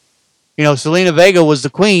 Selena Vega was the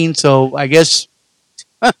queen, so I guess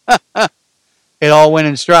it all went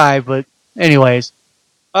in stride. But anyways,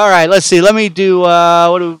 all right. Let's see. Let me do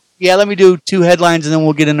let me do two headlines, and then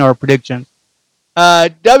we'll get into our predictions.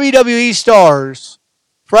 WWE stars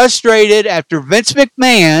frustrated after Vince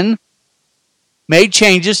McMahon made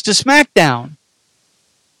changes to SmackDown.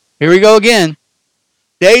 Here we go again.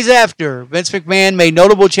 Days after Vince McMahon made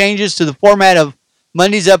notable changes to the format of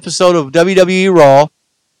Monday's episode of WWE Raw,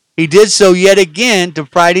 he did so yet again to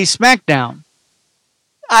Friday's SmackDown.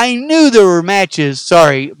 I knew there were matches.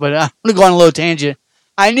 Sorry, but I'm going to go on a little tangent.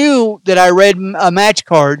 I knew that I read a match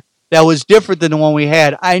card that was different than the one we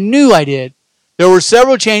had. I knew I did. There were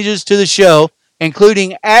several changes to the show,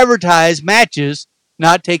 including advertised matches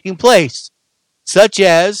not taking place, such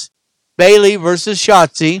as Bayley versus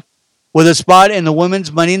Shotzi, with a spot in the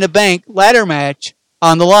Women's Money in the Bank ladder match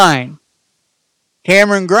on the line.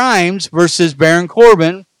 Cameron Grimes versus Baron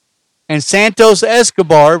Corbin, and Santos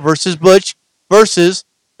Escobar versus Butch versus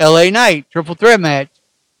LA Knight. Triple threat match.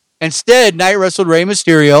 Instead, Knight wrestled Rey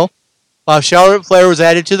Mysterio, while Charlotte Flair was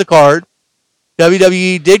added to the card.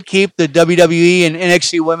 WWE did keep the WWE and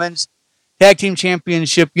NXT Women's Tag Team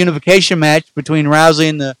Championship unification match between Rousey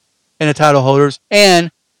and the title holders,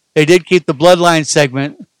 and they did keep the Bloodline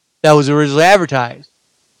segment that was originally advertised.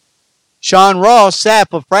 Sean Ross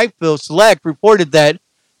Sapp of Frightful Select reported that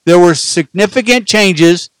there were significant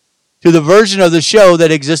changes to the version of the show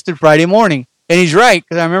that existed Friday morning. And he's right,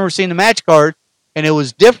 because I remember seeing the match card, and it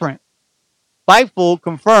was different. Fightful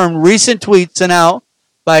confirmed recent tweets sent out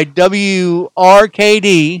by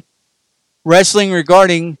WRKD Wrestling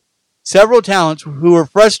regarding several talents who were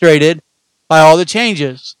frustrated by all the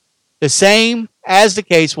changes. The same as the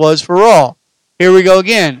case was for Raw. Here we go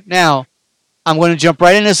again. Now, I'm going to jump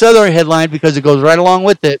right in this other headline because it goes right along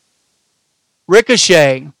with it.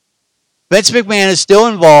 Ricochet. Vince McMahon is still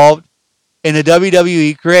involved in the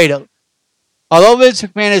WWE creative. Although Vince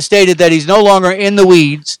McMahon has stated that he's no longer in the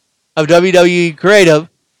weeds of WWE creative,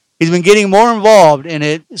 he's been getting more involved in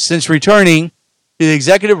it since returning to the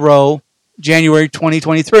executive role January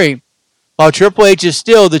 2023. While Triple H is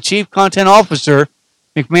still the chief content officer,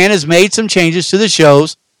 McMahon has made some changes to the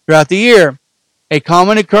shows throughout the year, a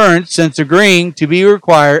common occurrence since agreeing to be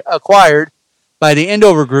acquired by the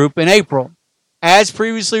Endover Group in April. As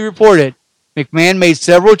previously reported, McMahon made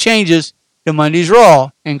several changes to Monday's Raw,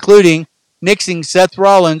 including nixing Seth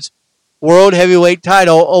Rollins' World Heavyweight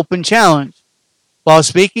Title Open Challenge. While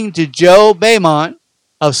speaking to Joe Beaumont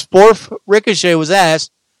of Sport, Ricochet was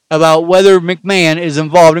asked about whether McMahon is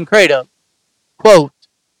involved in creative. Quote,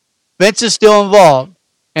 Vince is still involved,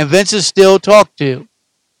 and Vince is still talked to.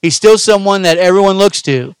 He's still someone that everyone looks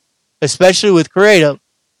to, especially with creative.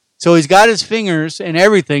 So he's got his fingers in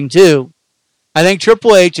everything, too. I think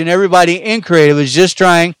Triple H and everybody in creative is just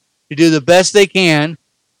trying to do the best they can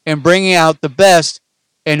and bringing out the best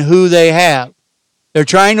in who they have. They're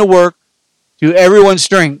trying to work to everyone's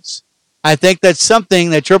strengths. I think that's something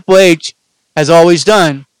that Triple H has always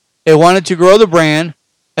done. They wanted to grow the brand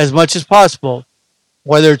as much as possible,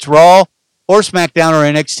 whether it's Raw or SmackDown or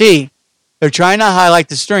NXT. They're trying to highlight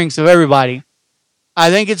the strengths of everybody. I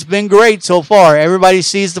think it's been great so far. Everybody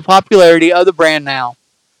sees the popularity of the brand now.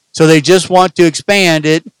 So they just want to expand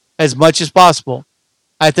it as much as possible.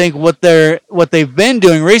 I think what they've been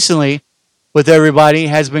doing recently with everybody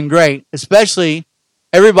has been great. Especially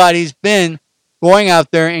everybody's been going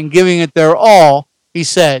out there and giving it their all, he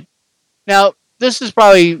said. Now, this is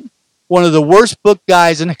probably one of the worst booked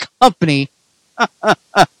guys in the company.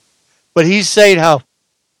 But he's saying how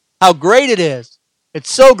great it is.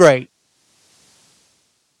 It's so great.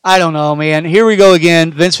 I don't know, man. Here we go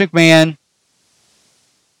again. Vince McMahon.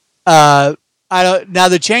 Now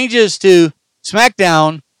the changes to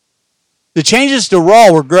SmackDown, the changes to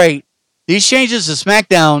Raw were great. These changes to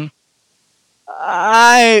SmackDown,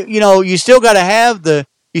 you still got to have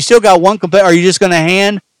you still got one competitor. Are you just going to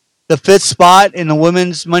hand the fifth spot in the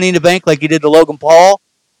women's Money in the Bank like you did to Logan Paul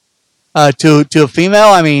to a female?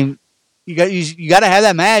 I mean, you got to have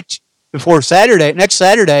that match before next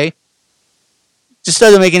Saturday. Just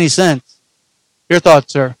doesn't make any sense. Your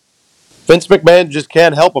thoughts, sir? Vince McMahon just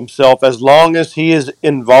can't help himself. As long as he is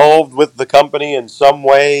involved with the company in some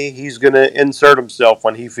way, he's going to insert himself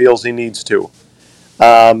when he feels he needs to.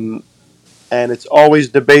 And it's always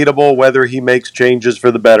debatable whether he makes changes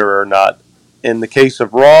for the better or not. In the case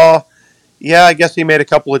of Raw, yeah, I guess he made a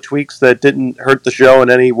couple of tweaks that didn't hurt the show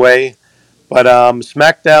in any way. But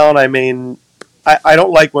SmackDown, I mean, I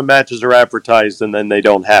don't like when matches are advertised and then they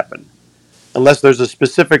don't happen. Unless there's a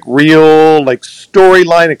specific real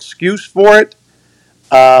storyline excuse for it,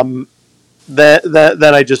 then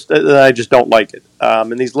I just don't like it.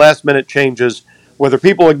 And these last minute changes, whether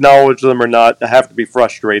people acknowledge them or not, have to be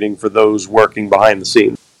frustrating for those working behind the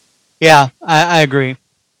scenes. Yeah, I agree.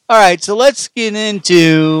 All right, so let's get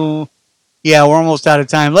into. Yeah, we're almost out of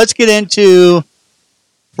time. Let's get into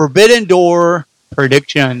Forbidden Door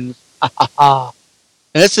predictions. And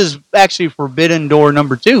this is actually Forbidden Door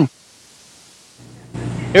number 2.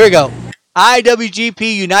 Here we go.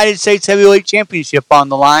 IWGP United States Heavyweight Championship on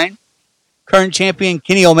the line. Current champion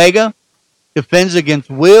Kenny Omega defends against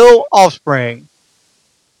Will Ospreay.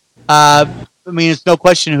 It's no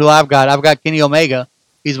question who I've got. I've got Kenny Omega.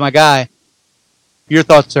 He's my guy. Your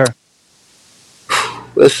thoughts, sir?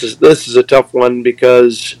 This is a tough one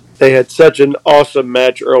because they had such an awesome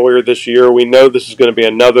match earlier this year. We know this is going to be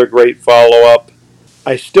another great follow-up.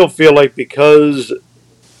 I still feel like because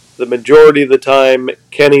the majority of the time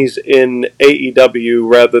Kenny's in AEW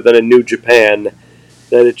rather than in New Japan,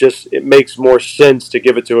 that it makes more sense to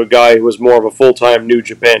give it to a guy who is more of a full-time New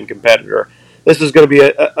Japan competitor. This is going to be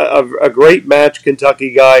a great match,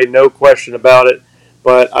 Kentucky guy, no question about it.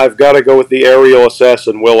 But I've got to go with the aerial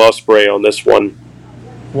assassin, Will Ospreay, on this one.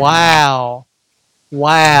 Wow.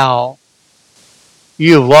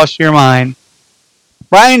 You've lost your mind.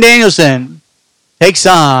 Bryan Danielson takes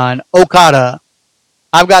on Okada.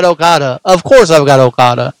 I've got Okada. Of course I've got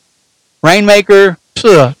Okada. Rainmaker,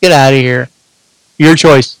 get out of here. Your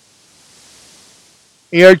choice.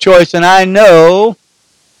 And I know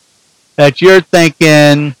that you're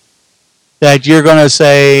thinking that you're going to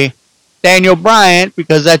say Daniel Bryan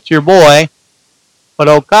because that's your boy. But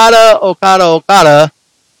Okada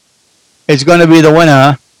is going to be the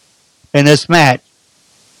winner in this match.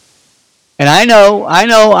 And I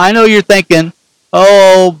know you're thinking,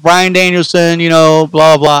 oh, Bryan Danielson,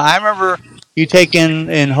 blah, blah. I remember you taking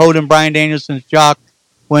and holding Bryan Danielson's jock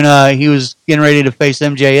when he was getting ready to face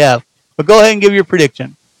MJF. But go ahead and give your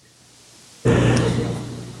prediction.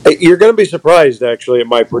 You're going to be surprised, actually, at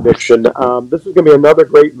my prediction. This is going to be another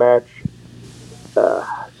great match.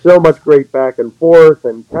 So much great back and forth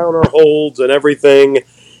and counter holds and everything.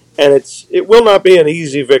 And it will not be an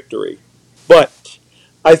easy victory. But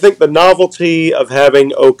I think the novelty of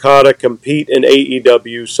having Okada compete in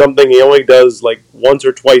AEW, something he only does like once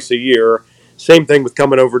or twice a year, same thing with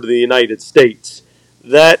coming over to the United States,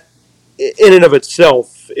 that in and of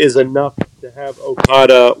itself is enough to have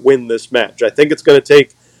Okada win this match. I think it's going to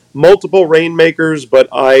take multiple Rainmakers, but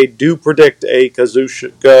I do predict a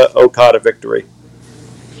Kazuchika Okada victory.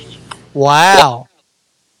 Wow.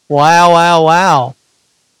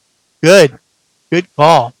 Good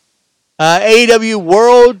call. AEW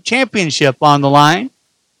World Championship on the line.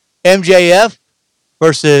 MJF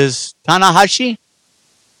versus Tanahashi.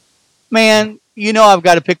 Man, I've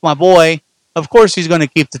got to pick my boy. Of course he's going to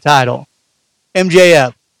keep the title.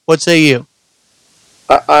 MJF, what say you?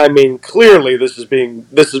 I mean, clearly this is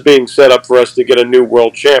being set up for us to get a new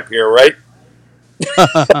world champ here, right?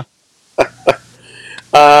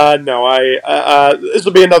 No, this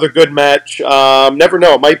will be another good match. Never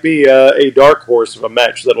know. It might be a dark horse of a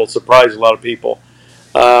match that'll surprise a lot of people.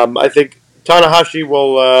 I think Tanahashi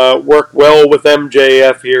will work well with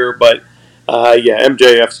MJF here, but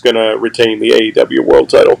MJF's going to retain the AEW World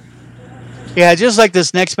title. Yeah, just like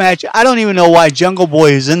this next match, I don't even know why Jungle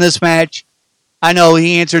Boy is in this match. I know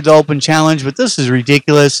he answered the open challenge, but this is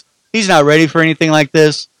ridiculous. He's not ready for anything like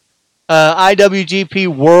this. IWGP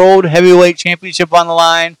World Heavyweight Championship on the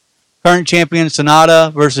line. Current champion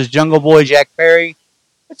Sonata versus Jungle Boy Jack Perry.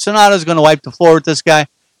 Sonata's going to wipe the floor with this guy.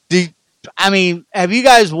 Have you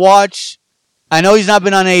guys watched? I know he's not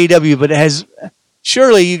been on AEW, but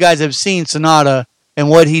surely you guys have seen Sonata and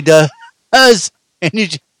what he does. And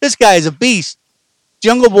this guy is a beast.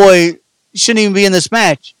 Jungle Boy shouldn't even be in this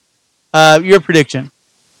match. Your prediction?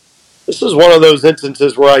 This is one of those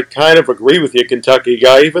instances where I kind of agree with you, Kentucky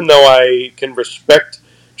guy. Even though I can respect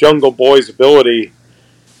Jungle Boy's ability,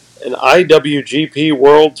 an IWGP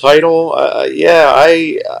World title,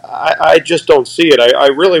 I just don't see it. I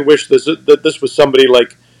really wish that this was somebody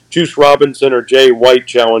like Juice Robinson or Jay White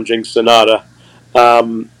challenging Sonata.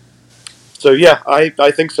 I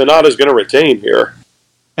think Sonata's going to retain here.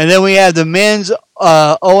 And then we have the men's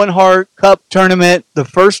Owen Hart Cup tournament, the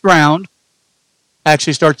first round.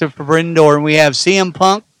 Actually starts at Forbidden Door, and we have CM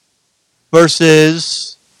Punk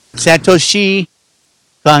versus Satoshi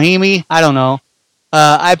Kahimi. I don't know.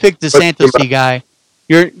 I picked the Satoshi guy.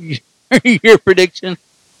 Your prediction?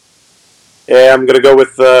 Yeah, I'm going to go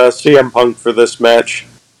with CM Punk for this match.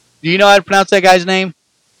 Do you know how to pronounce that guy's name?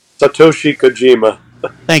 Satoshi Kojima.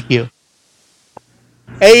 Thank you.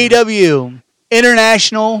 AEW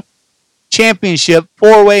International Championship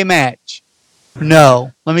 4-way match.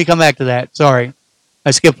 No, let me come back to that. Sorry. I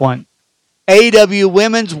skipped one. AEW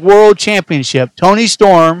Women's World Championship. Toni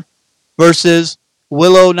Storm versus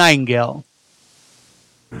Willow Nightingale.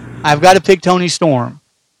 I've got to pick Toni Storm.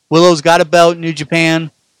 Willow's got a belt in New Japan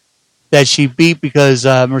that she beat because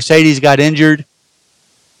Mercedes got injured.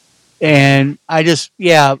 And I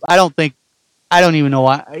don't even know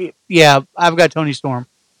why. Yeah, I've got Toni Storm.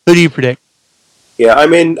 Who do you predict? Yeah, I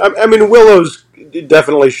mean, Willow's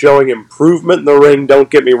definitely showing improvement in the ring. Don't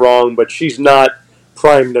get me wrong, but she's not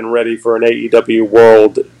primed and ready for an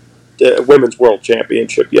AEW Women's World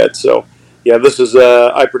Championship yet. So, yeah, this is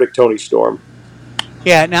I predict Toni Storm.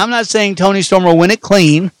 Yeah, now I'm not saying Toni Storm will win it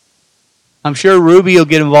clean. I'm sure Ruby will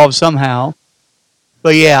get involved somehow.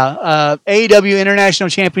 But yeah, AEW International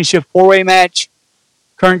Championship 4-way match.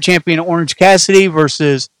 Current champion Orange Cassidy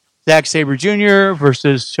versus Zack Sabre Jr.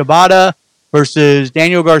 versus Shibata versus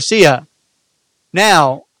Daniel Garcia.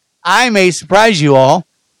 Now, I may surprise you all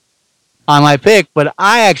on my pick, but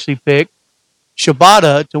I actually picked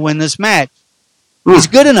Shibata to win this match. He's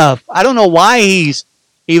good enough. I don't know why he's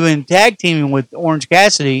even tag teaming with Orange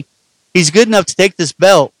Cassidy. He's good enough to take this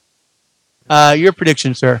belt. Your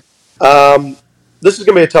prediction, sir? This is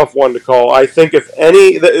going to be a tough one to call. I think if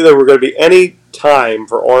there were going to be any time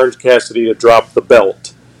for Orange Cassidy to drop the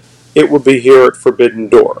belt, it would be here at Forbidden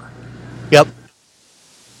Door. Yep.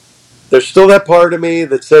 There's still that part of me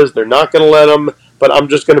that says they're not going to let him, but I'm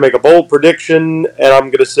just going to make a bold prediction, and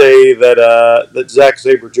I'm going to say that Zack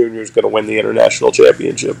Sabre Jr. is going to win the International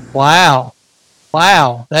Championship. Wow.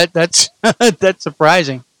 That's that's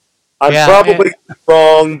surprising. I'm probably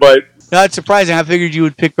wrong, but no, it's surprising. I figured you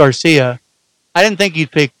would pick Garcia. I didn't think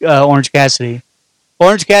you'd pick Orange Cassidy.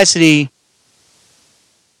 Orange Cassidy,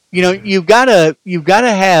 you've got to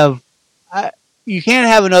have. You can't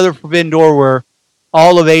have another Forbidden Door where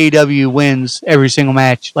all of AEW wins every single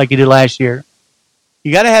match like you did last year.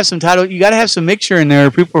 You got to have some title. You got to have some mixture in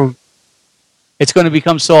there. It's going to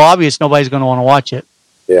become so obvious nobody's going to want to watch it.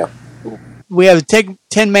 Yeah. We have a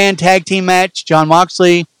 10-man tag team match. Jon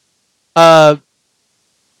Moxley, Claudio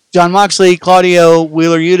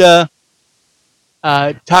Wheeler Yuta,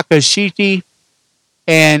 Takashita,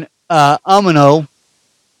 and Shota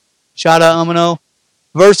Umino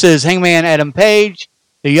versus Hangman Adam Page,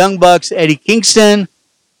 the Young Bucks Eddie Kingston,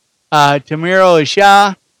 Tomohiro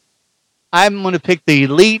Ishii. I'm going to pick the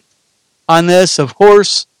Elite on this, of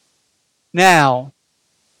course. Now,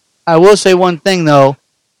 I will say one thing, though.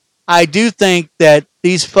 I do think that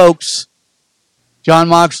these folks, Jon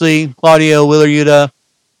Moxley, Claudio Wheeler Yuta,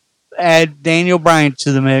 add Daniel Bryan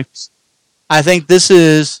to the mix. I think this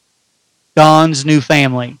is Don's new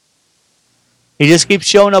family. He just keeps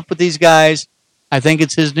showing up with these guys. I think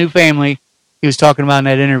it's his new family he was talking about in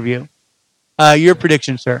that interview. Your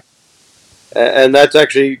prediction, sir? And that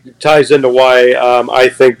actually ties into why I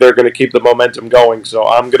think they're going to keep the momentum going. So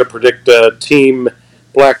I'm going to predict Team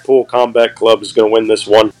Blackpool Combat Club is going to win this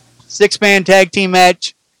one. 6-man tag team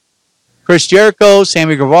match. Chris Jericho,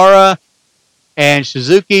 Sammy Guevara, and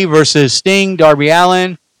Suzuki versus Sting, Darby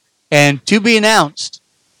Allin, and to be announced.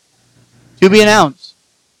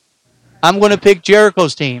 I'm going to pick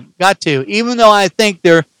Jericho's team. Got to. Even though I think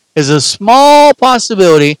there is a small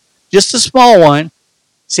possibility, just a small one,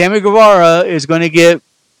 Sammy Guevara is going to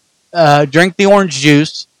drink the orange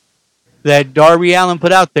juice that Darby Allin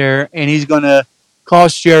put out there, and he's going to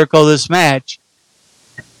cost Jericho this match.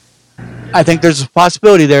 I think there's a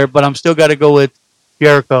possibility there, but I'm still got to go with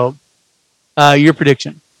Jericho. Your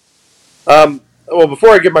prediction? Well,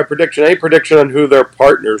 before I give my prediction, any prediction on who their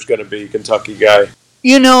partner is going to be, Kentucky guy?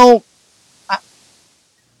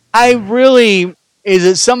 I really... Is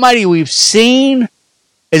it somebody we've seen?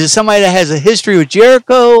 Is it somebody that has a history with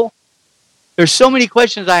Jericho? There's so many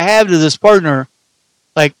questions I have to this partner.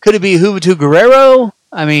 Like, could it be Juventud Guerrero?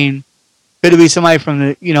 I mean, could it be somebody from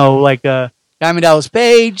the, like Diamond Dallas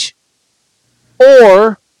Page?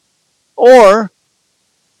 Or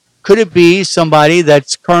could it be somebody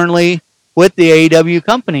that's currently with the AEW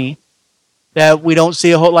company that we don't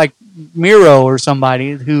see a whole, like Miro or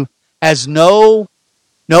somebody who has no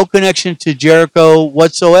connection to Jericho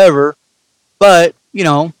whatsoever, but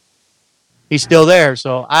he's still there.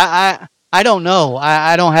 So I don't know.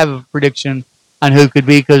 I don't have a prediction on who it could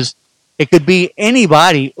be because it could be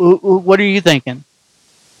anybody. What are you thinking?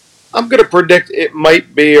 I'm going to predict it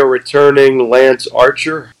might be a returning Lance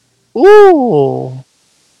Archer. Ooh.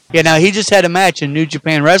 Yeah, now he just had a match in New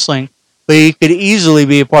Japan Wrestling, but he could easily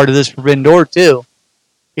be a part of this Forbidden Door too.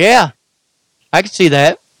 Yeah, I can see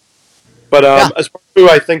that. But as far as who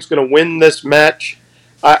I think is going to win this match,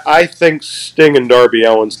 I think Sting and Darby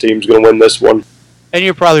Allin's team is going to win this one. And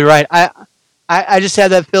you're probably right. I just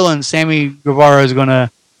had that feeling Sammy Guevara is going to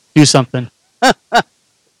do something.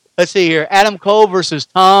 Let's see here. Adam Cole versus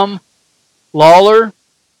Tom Lawler.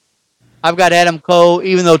 I've got Adam Cole,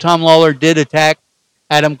 even though Tom Lawler did attack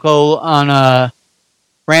Adam Cole on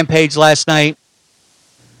Rampage last night.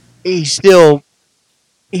 He's not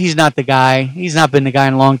the guy. He's not been the guy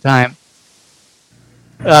in a long time.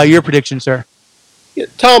 Your prediction, sir? Yeah,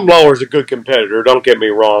 Tom Lawler's a good competitor, don't get me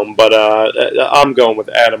wrong, but I'm going with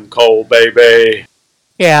Adam Cole, baby.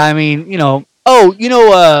 Yeah, I mean,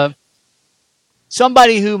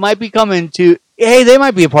 somebody who might be coming to, hey, they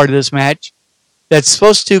might be a part of this match that's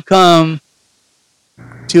supposed to come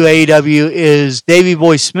to AEW is Davey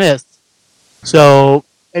Boy Smith. So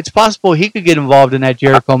it's possible he could get involved in that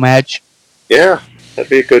Jericho match. Yeah, that'd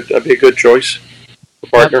be a good choice.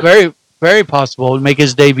 Partner. Very, very possible to make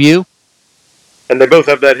his debut. And they both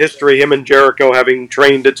have that history, him and Jericho having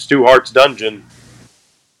trained at Stu Hart's dungeon.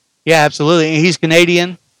 Yeah, absolutely. And he's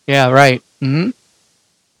Canadian. Yeah, right.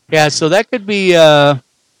 Yeah, so that could be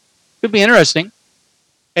interesting.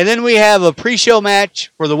 And then we have a pre-show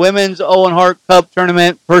match for the Women's Owen Hart Cup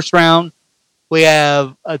Tournament, first round. We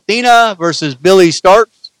have Athena versus Billy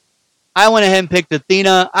Starks. I went ahead and picked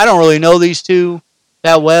Athena. I don't really know these two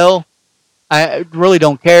that well. I really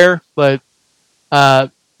don't care, but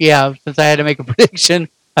yeah, since I had to make a prediction,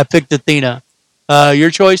 I picked Athena.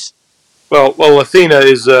 Your choice? Well, Athena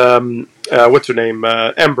is what's her name?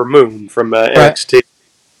 Ember Moon from Right. NXT.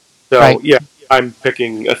 So Right. yeah, I'm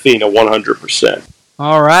picking Athena 100%.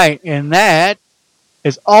 All right, and that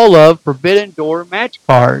is all of Forbidden Door match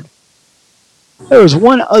card. There was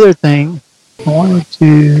one other thing I wanted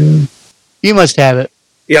to. You must have it.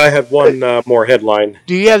 Yeah, I have one more headline.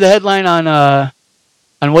 Do you have the headline on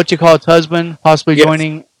what you call its husband possibly Yes.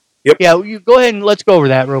 joining? Yep. Yeah, you go ahead and let's go over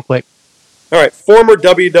that real quick. All right, former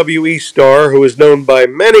WWE star who is known by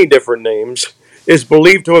many different names is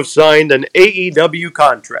believed to have signed an AEW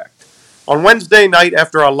contract. On Wednesday night,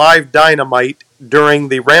 after a live Dynamite during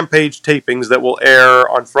the Rampage tapings that will air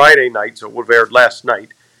on Friday night, so it would have aired last night,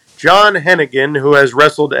 John Hennigan, who has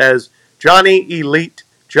wrestled as Johnny Elite,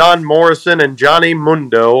 John Morrison, and Johnny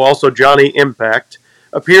Mundo, also Johnny Impact,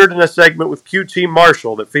 appeared in a segment with QT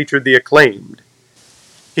Marshall that featured the Acclaimed.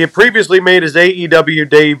 He had previously made his AEW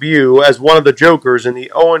debut as one of the Jokers in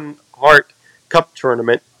the Owen Hart Cup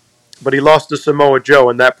tournament, but he lost to Samoa Joe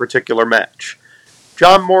in that particular match.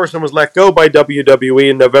 John Morrison was let go by WWE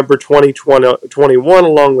in November 2021,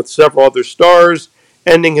 along with several other stars,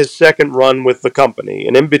 ending his second run with the company.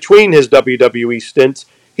 And in between his WWE stints,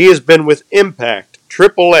 he has been with Impact,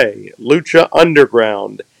 AAA, Lucha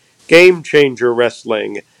Underground, Game Changer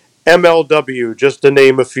Wrestling, MLW, just to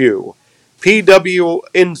name a few. PW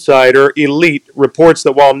Insider Elite reports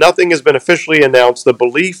that while nothing has been officially announced, the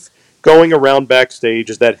belief going around backstage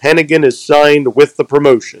is that Hennigan is signed with the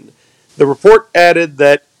promotion. The report added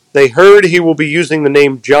that they heard he will be using the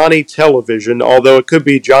name Johnny Television, although it could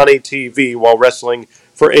be Johnny TV while wrestling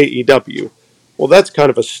for AEW. Well, that's kind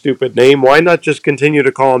of a stupid name. Why not just continue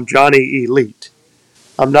to call him Johnny Elite?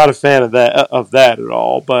 I'm not a fan of that at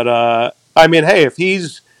all. But I mean, hey, if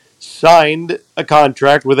he's signed a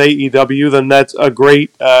contract with AEW, then that's a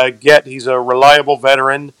great get. He's a reliable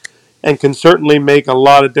veteran and can certainly make a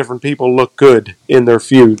lot of different people look good in their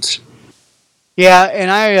feuds. Yeah,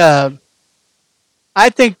 and I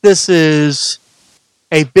think this is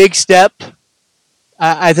a big step.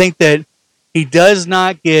 I think that he does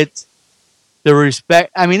not get the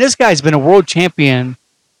respect. I mean, this guy's been a world champion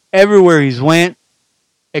everywhere he's went,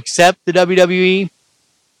 except the WWE.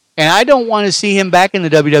 And I don't want to see him back in the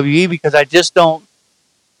WWE because I just don't.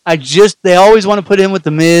 They always want to put him with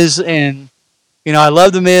The Miz, and I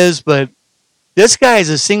love The Miz, but this guy is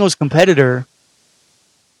a singles competitor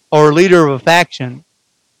or leader of a faction,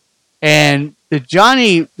 and the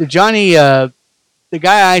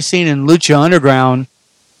guy I seen in Lucha Underground,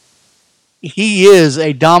 he is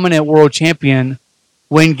a dominant world champion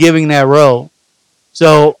when giving that role.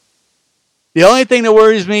 So the only thing that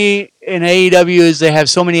worries me in AEW is they have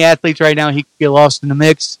so many athletes right now, he could get lost in the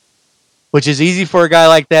mix, which is easy for a guy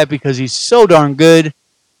like that because he's so darn good.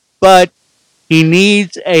 But he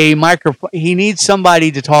needs a microphone. He needs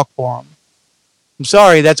somebody to talk for him. I'm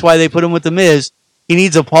sorry, that's why they put him with The Miz. He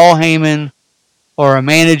needs a Paul Heyman or a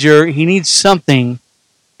manager. He needs something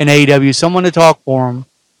in AEW, someone to talk for him.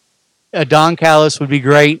 A Don Callis would be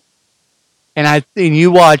great. And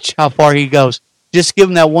you watch how far he goes. Just give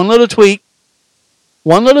him that one little tweak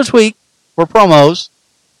for promos,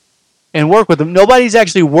 and work with him. Nobody's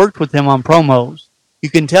actually worked with him on promos. You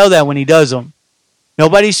can tell that when he does them.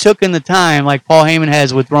 Nobody's took in the time like Paul Heyman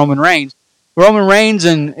has with Roman Reigns. Roman Reigns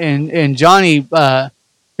and John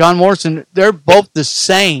Morrison, they're both the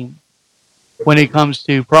same when it comes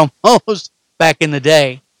to promos back in the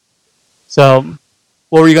day. So,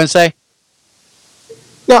 what were you going to say?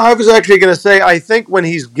 No, I was actually going to say, I think when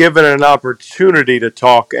he's given an opportunity to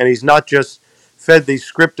talk and he's not just fed these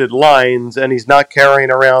scripted lines and he's not carrying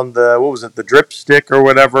around the drip stick or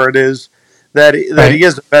whatever it is, that he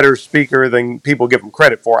is a better speaker than people give him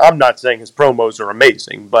credit for. I'm not saying his promos are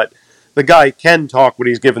amazing, but the guy can talk when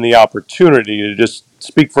he's given the opportunity to just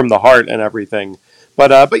speak from the heart and everything.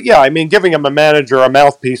 But yeah, I mean, giving him a manager, a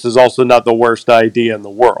mouthpiece is also not the worst idea in the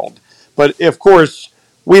world. But of course,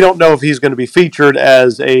 we don't know if he's going to be featured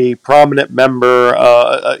as a prominent member,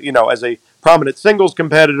 as a prominent singles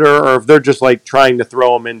competitor, or if they're just like trying to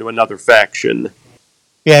throw him into another faction.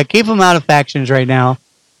 Yeah, keep him out of factions right now.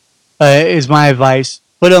 Is my advice.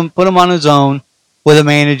 Put him on his own with a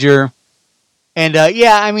manager, and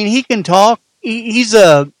I mean he can talk. He's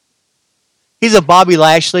a Bobby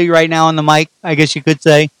Lashley right now on the mic, I guess you could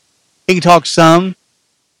say. He can talk some,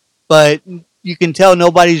 but you can tell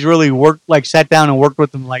nobody's really sat down and worked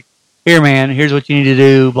with him. Like, here, man, here's what you need to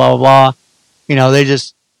do. Blah blah blah. They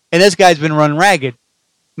just, and this guy's been run ragged.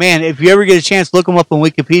 Man, if you ever get a chance, look him up on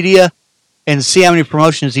Wikipedia and see how many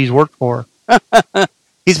promotions he's worked for.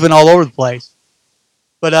 He's been all over the place.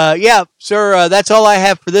 But yeah, sir, that's all I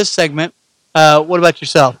have for this segment. What about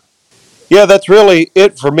yourself? Yeah, that's really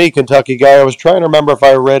it for me, Kentucky guy. I was trying to remember if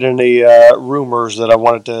I read any rumors that I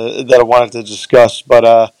wanted to discuss,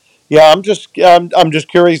 but yeah, I'm just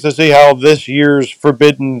curious to see how this year's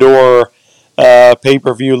Forbidden Door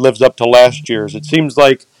pay-per-view lives up to last year's. It seems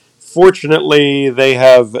like, fortunately,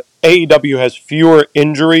 AEW has fewer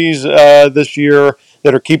injuries this year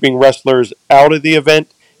that are keeping wrestlers out of the event,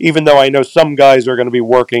 even though I know some guys are going to be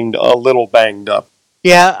working a little banged up.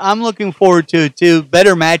 Yeah, I'm looking forward to it too.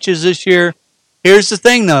 Better matches this year. Here's the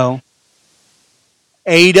thing, though.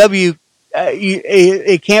 AEW,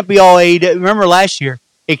 it can't be all AEW. Remember last year,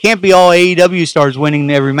 it can't be all AEW stars winning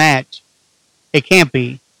every match. It can't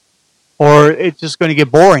be, or it's just going to get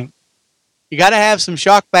boring. You got to have some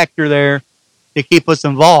shock factor there to keep us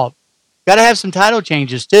involved. Got to have some title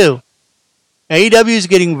changes too. AEW is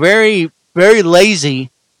getting very, very lazy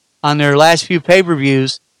on their last few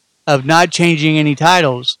pay-per-views of not changing any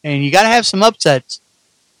titles. And you got to have some upsets.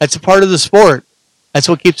 That's a part of the sport. That's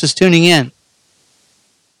what keeps us tuning in.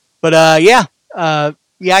 But yeah, I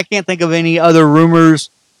can't think of any other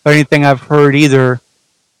rumors or anything I've heard either.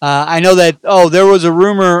 I know that, there was a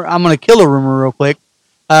rumor. I'm going to kill a rumor real quick.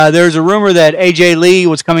 There's a rumor that AJ Lee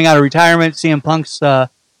was coming out of retirement, CM Punk's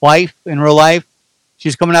wife in real life.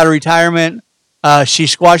 She's coming out of retirement. She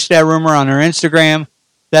squashed that rumor on her Instagram.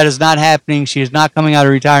 That is not happening. She is not coming out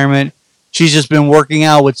of retirement. She's just been working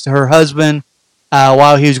out with her husband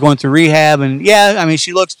while he was going through rehab. And yeah, I mean,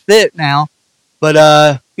 she looks fit now.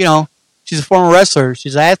 But, she's a former wrestler.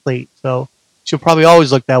 She's an athlete. So she'll probably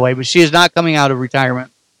always look that way. But she is not coming out of retirement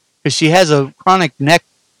because she has a chronic neck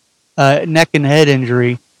and head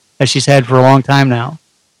injury that she's had for a long time now.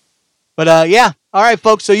 But yeah. All right,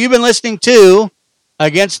 folks. So you've been listening to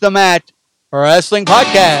Against the Mat Wrestling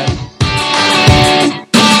Podcast.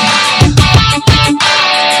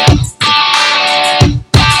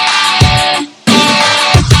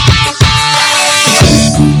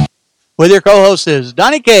 With your co-hosts,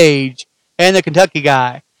 Donnie Cage and the Kentucky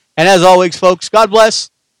Guy. And as always, folks, God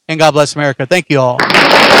bless and God bless America. Thank you all.